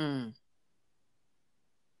 Mm.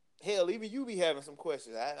 Hell, even you be having some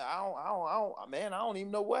questions. Man, I don't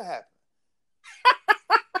even know what happened.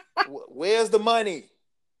 Where's the money?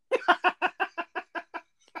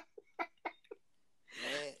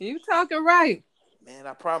 Man, You talking right. man,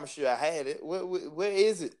 I promise you I had it. Where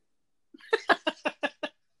is it?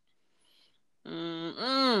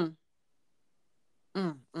 Mm-mm.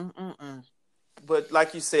 Mm-mm-mm-mm. But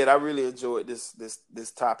like you said, I really enjoyed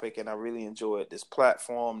this topic, and I really enjoyed this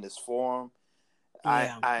platform, this forum.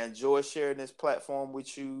 Yeah. I enjoy sharing this platform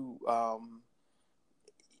with you.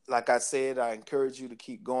 Like I said, I encourage you to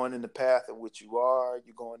keep going in the path in which you are.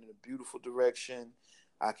 You're going in a beautiful direction.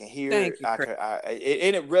 I can hear Thank it. you, Chris.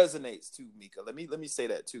 And it resonates too, Mika. Let me say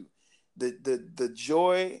that too. The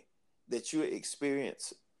joy that you're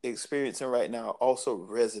experiencing right now also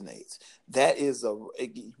resonates. That is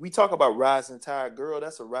we talk about rising tide, girl.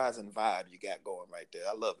 That's a rising vibe you got going right there.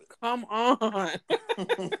 I love it. Come on.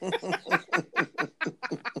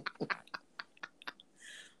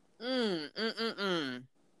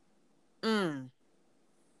 Mm.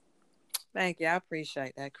 Thank you. I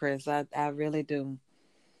appreciate that, Chris. I really do.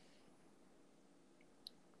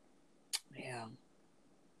 Yeah.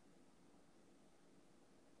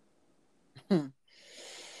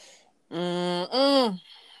 Mm-mm.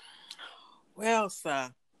 Well,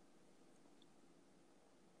 sir,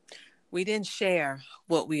 we didn't share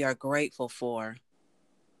what we are grateful for.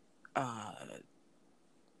 Uh,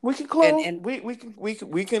 We can close. and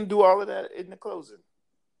We can do all of that in the closing.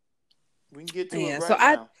 We can get to it yeah, so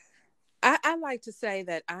right now. I like to say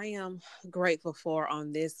that I am grateful for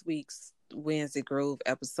on this week's Wednesday Groove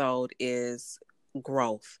episode is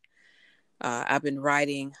growth. I've been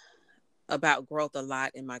writing about growth a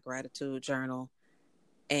lot in my gratitude journal,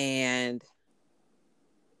 and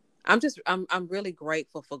I'm really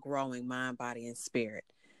grateful for growing mind, body, and spirit.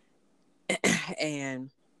 And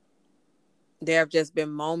there have just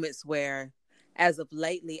been moments where, as of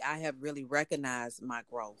lately, I have really recognized my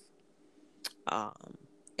growth,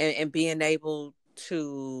 and being able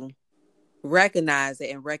to recognize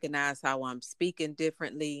it and recognize how I'm speaking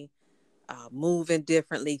differently, moving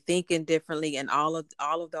differently, thinking differently, and all of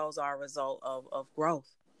those are a result of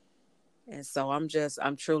growth. And so I'm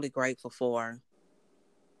truly grateful for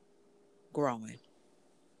growing.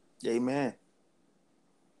 Amen.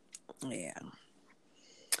 Yeah.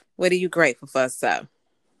 What are you grateful for, sir?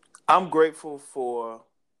 I'm grateful for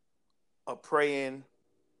a praying,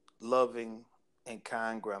 loving, and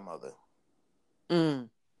kind grandmother. Mm.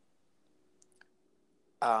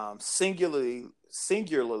 Singularly,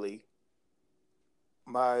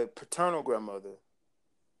 my paternal grandmother,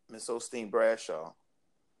 Miss Osteen Bradshaw,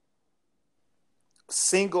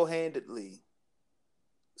 single-handedly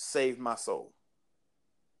saved my soul.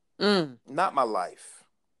 Mm. Not my life.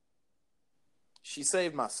 She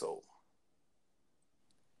saved my soul.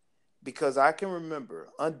 Because I can remember,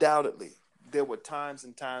 undoubtedly, there were times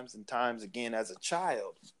and times and times again as a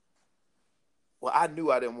child where I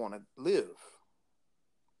knew I didn't want to live.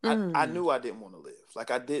 I knew I didn't want to live. Like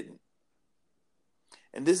I didn't.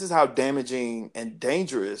 And this is how damaging and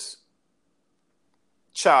dangerous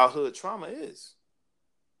childhood trauma is.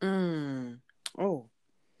 Mm. Oh.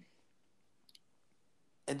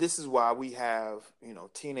 And this is why we have,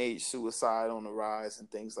 teenage suicide on the rise and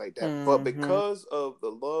things like that. Mm-hmm. But because of the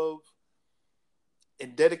love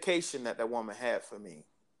and dedication that woman had for me,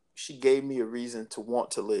 she gave me a reason to want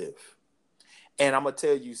to live. And I'm going to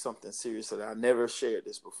tell you something seriously. I never shared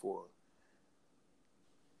this before.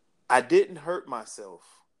 I didn't hurt myself,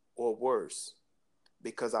 or worse,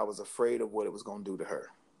 because I was afraid of what it was going to do to her.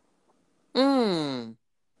 Mm.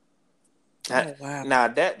 Oh, wow. Now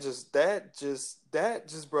that just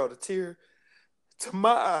brought a tear to my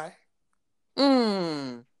eye.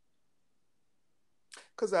 Mm.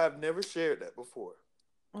 Because I've never shared that before.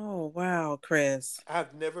 Oh, wow, Chris.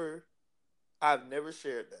 I've never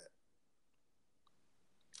shared that.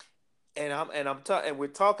 And we're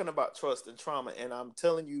talking about trust and trauma, and I'm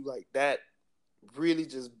telling you, like, that really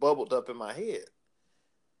just bubbled up in my head.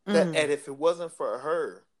 And if it wasn't for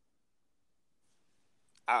her,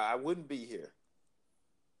 I wouldn't be here.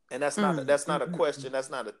 And that's not a question. That's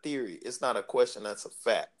not a theory. It's not a question. That's a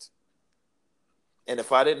fact. And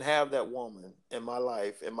if I didn't have that woman in my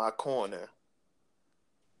life, in my corner,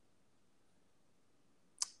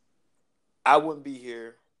 I wouldn't be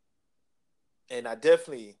here. And I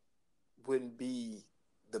definitely wouldn't be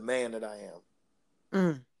the man that I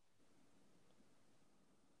am.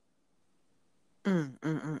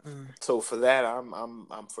 So for that,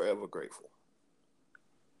 I'm forever grateful.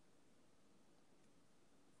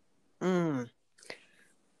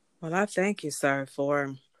 Well, I thank you, sir,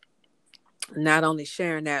 for not only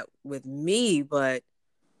sharing that with me, but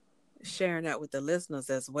sharing that with the listeners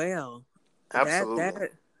as well. Absolutely.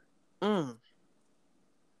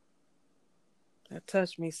 That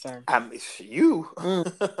touched me, sir. I mean, you. I'm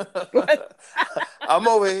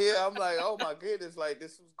over here. I'm like, oh my goodness, like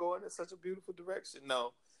this was going in such a beautiful direction.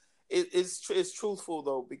 No, it's truthful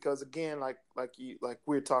though, because again, like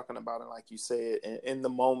we're talking about, and like you said, in the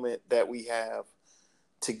moment that we have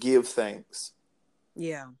to give thanks,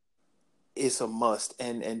 yeah, it's a must,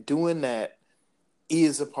 and doing that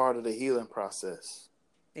is a part of the healing process.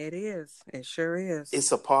 It is. It sure is.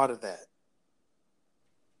 It's a part of that.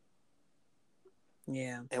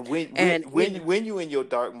 Yeah. And when you're in your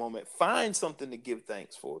dark moment, find something to give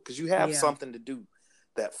thanks for, because you have something to do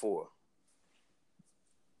that for.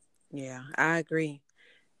 Yeah, I agree.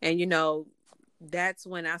 And that's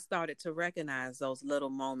when I started to recognize those little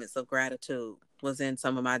moments of gratitude was in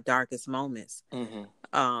some of my darkest moments. Mm-hmm.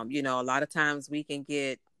 A lot of times we can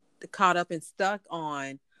get caught up and stuck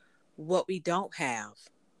on what we don't have.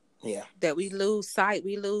 Yeah. That we lose sight,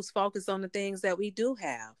 we lose focus on the things that we do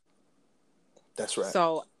have. That's right.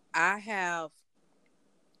 So I have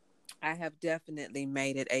definitely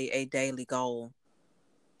made it a daily goal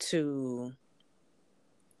to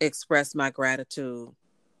express my gratitude.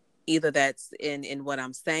 Either that's in what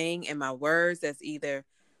I'm saying, in my words, that's either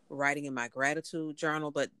writing in my gratitude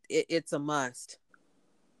journal, but it's a must.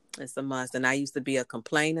 It's a must. And I used to be a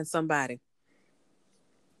complaining somebody.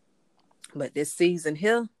 But this season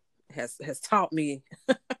here has taught me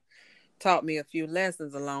a few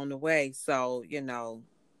lessons along the way. So,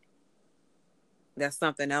 that's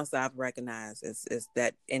something else I've recognized is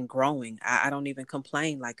that in growing, I don't even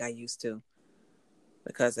complain like I used to,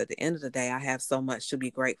 because at the end of the day, I have so much to be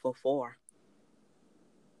grateful for.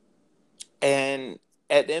 And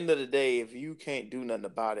at the end of the day, if you can't do nothing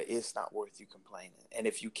about it, it's not worth you complaining. And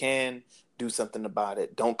if you can do something about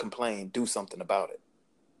it, don't complain, do something about it.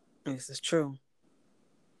 This is true.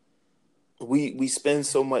 We spend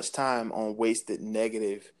so much time on wasted,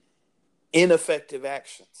 negative, ineffective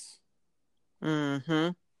actions. Mm-hmm.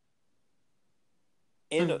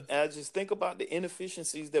 I just think about the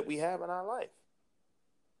inefficiencies that we have in our life.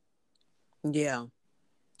 Yeah.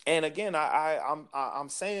 And again, I'm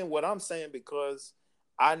saying what I'm saying because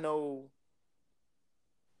I know,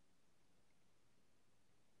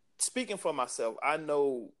 speaking for myself, I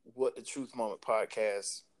know what the Truth Moment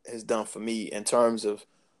podcast has done for me in terms of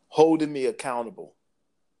holding me accountable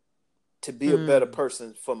to be a better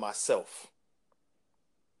person for myself.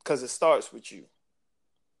 Because it starts with you.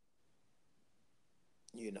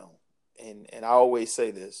 And I always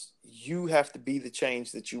say this, you have to be the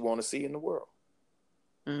change that you want to see in the world.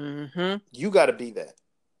 Mm-hmm. You got to be that.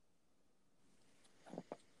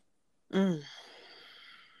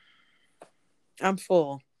 I'm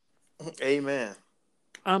full. Amen.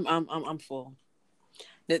 I'm full.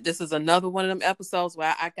 This is another one of them episodes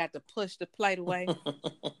where I got to push the plate away.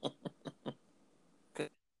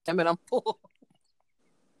 I mean, I'm full.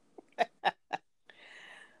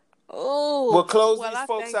 Oh, Well, these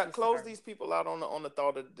folks out. Close these people out on the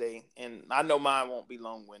thought of the day, and I know mine won't be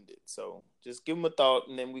long-winded. So just give them a thought,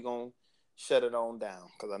 and then we're gonna shut it on down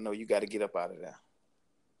because I know you got to get up out of there.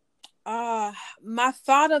 My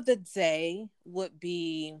thought of the day would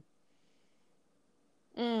be,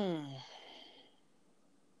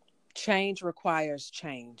 change requires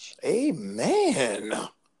change. Amen.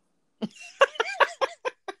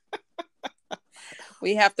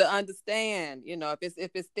 We have to understand,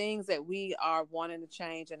 if it's things that we are wanting to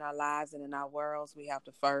change in our lives and in our worlds, we have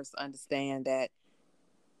to first understand that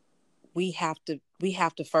we have to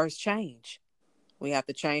first change. We have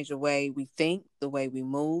to change the way we think, the way we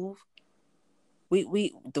move,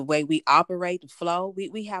 the way we operate and flow.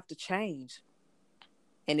 We have to change.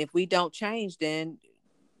 And if we don't change, then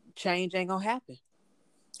change ain't gonna happen.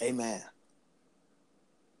 Amen.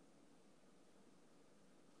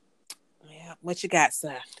 Yeah, what you got,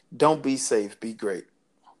 sir? Don't be safe, be great.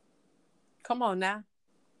 Come on now.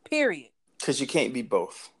 Period. Because you can't be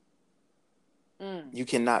both. You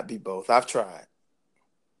cannot be both. I've tried.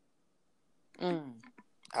 Mm.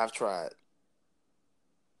 I've tried.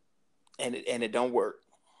 And it don't work.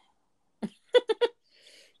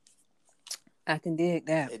 I can dig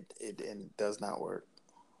that. It does not work.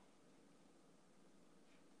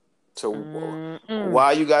 So Mm-mm.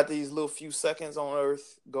 while you got these little few seconds on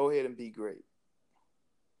Earth, go ahead and be great.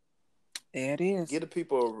 There it is. Give the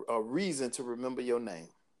people a reason to remember your name.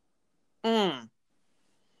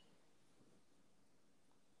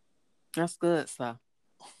 That's good, sir.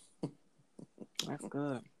 That's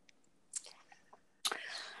good.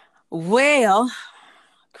 Well,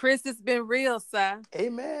 Chris, it's been real, sir.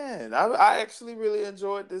 Amen. I actually really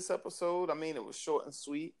enjoyed this episode. I mean, it was short and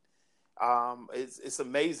sweet. It's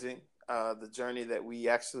amazing the journey that we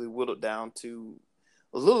actually whittled down to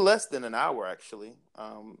a little less than an hour, actually.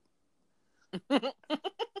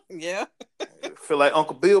 Yeah. I feel like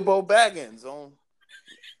Uncle Bilbo Baggins on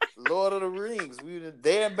Lord of the Rings. We were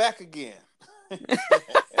there and back again.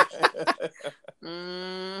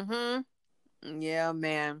 Yeah,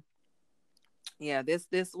 man. Yeah, this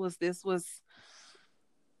was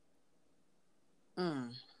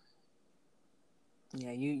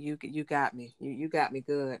Yeah, you got me. You got me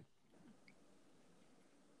good.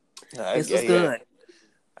 This was good.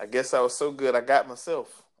 I guess I was so good I got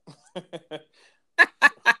myself.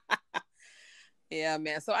 Yeah,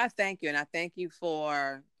 man. So I thank you, and I thank you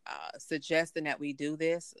for suggesting that we do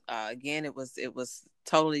this. Again, it was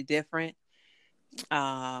totally different,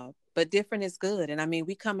 but different is good. And I mean,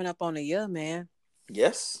 we coming up on a year, man.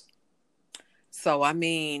 Yes. So I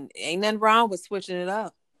mean, ain't nothing wrong with switching it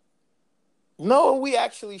up. No, we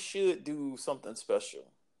actually should do something special.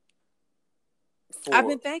 I've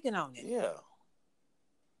been thinking on it. Yeah.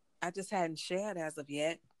 I just hadn't shared as of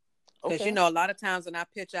yet. Because, Okay. a lot of times when I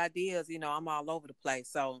pitch ideas, I'm all over the place.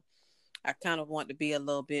 So I kind of want to be a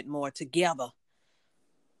little bit more together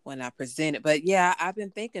when I present it. But yeah, I've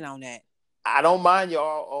been thinking on that. I don't mind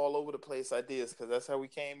y'all all over the place ideas because that's how we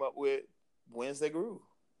came up with Wednesday Groove.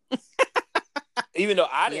 Even though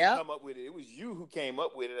I didn't come up with it, it was you who came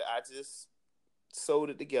up with it. I just sewed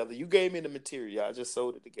it together. You gave me the material. I just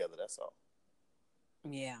sewed it together. That's all.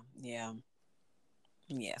 Yeah.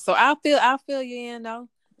 So I'll fill you in though.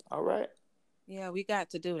 All right. Yeah, we got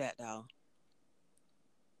to do that though.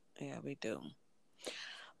 Yeah, we do.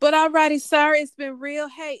 But alrighty, sir, it's been real.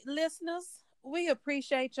 Hey, listeners, we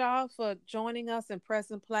appreciate y'all for joining us and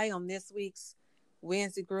pressing play on this week's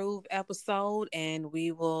Wednesday Groove episode, and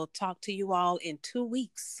we will talk to you all in 2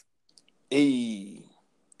 weeks. Hey.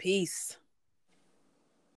 Peace.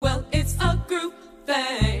 Well, it's a group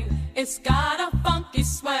thing. It's got a funky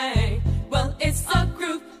swing. Well, it's a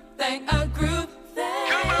group thing, a group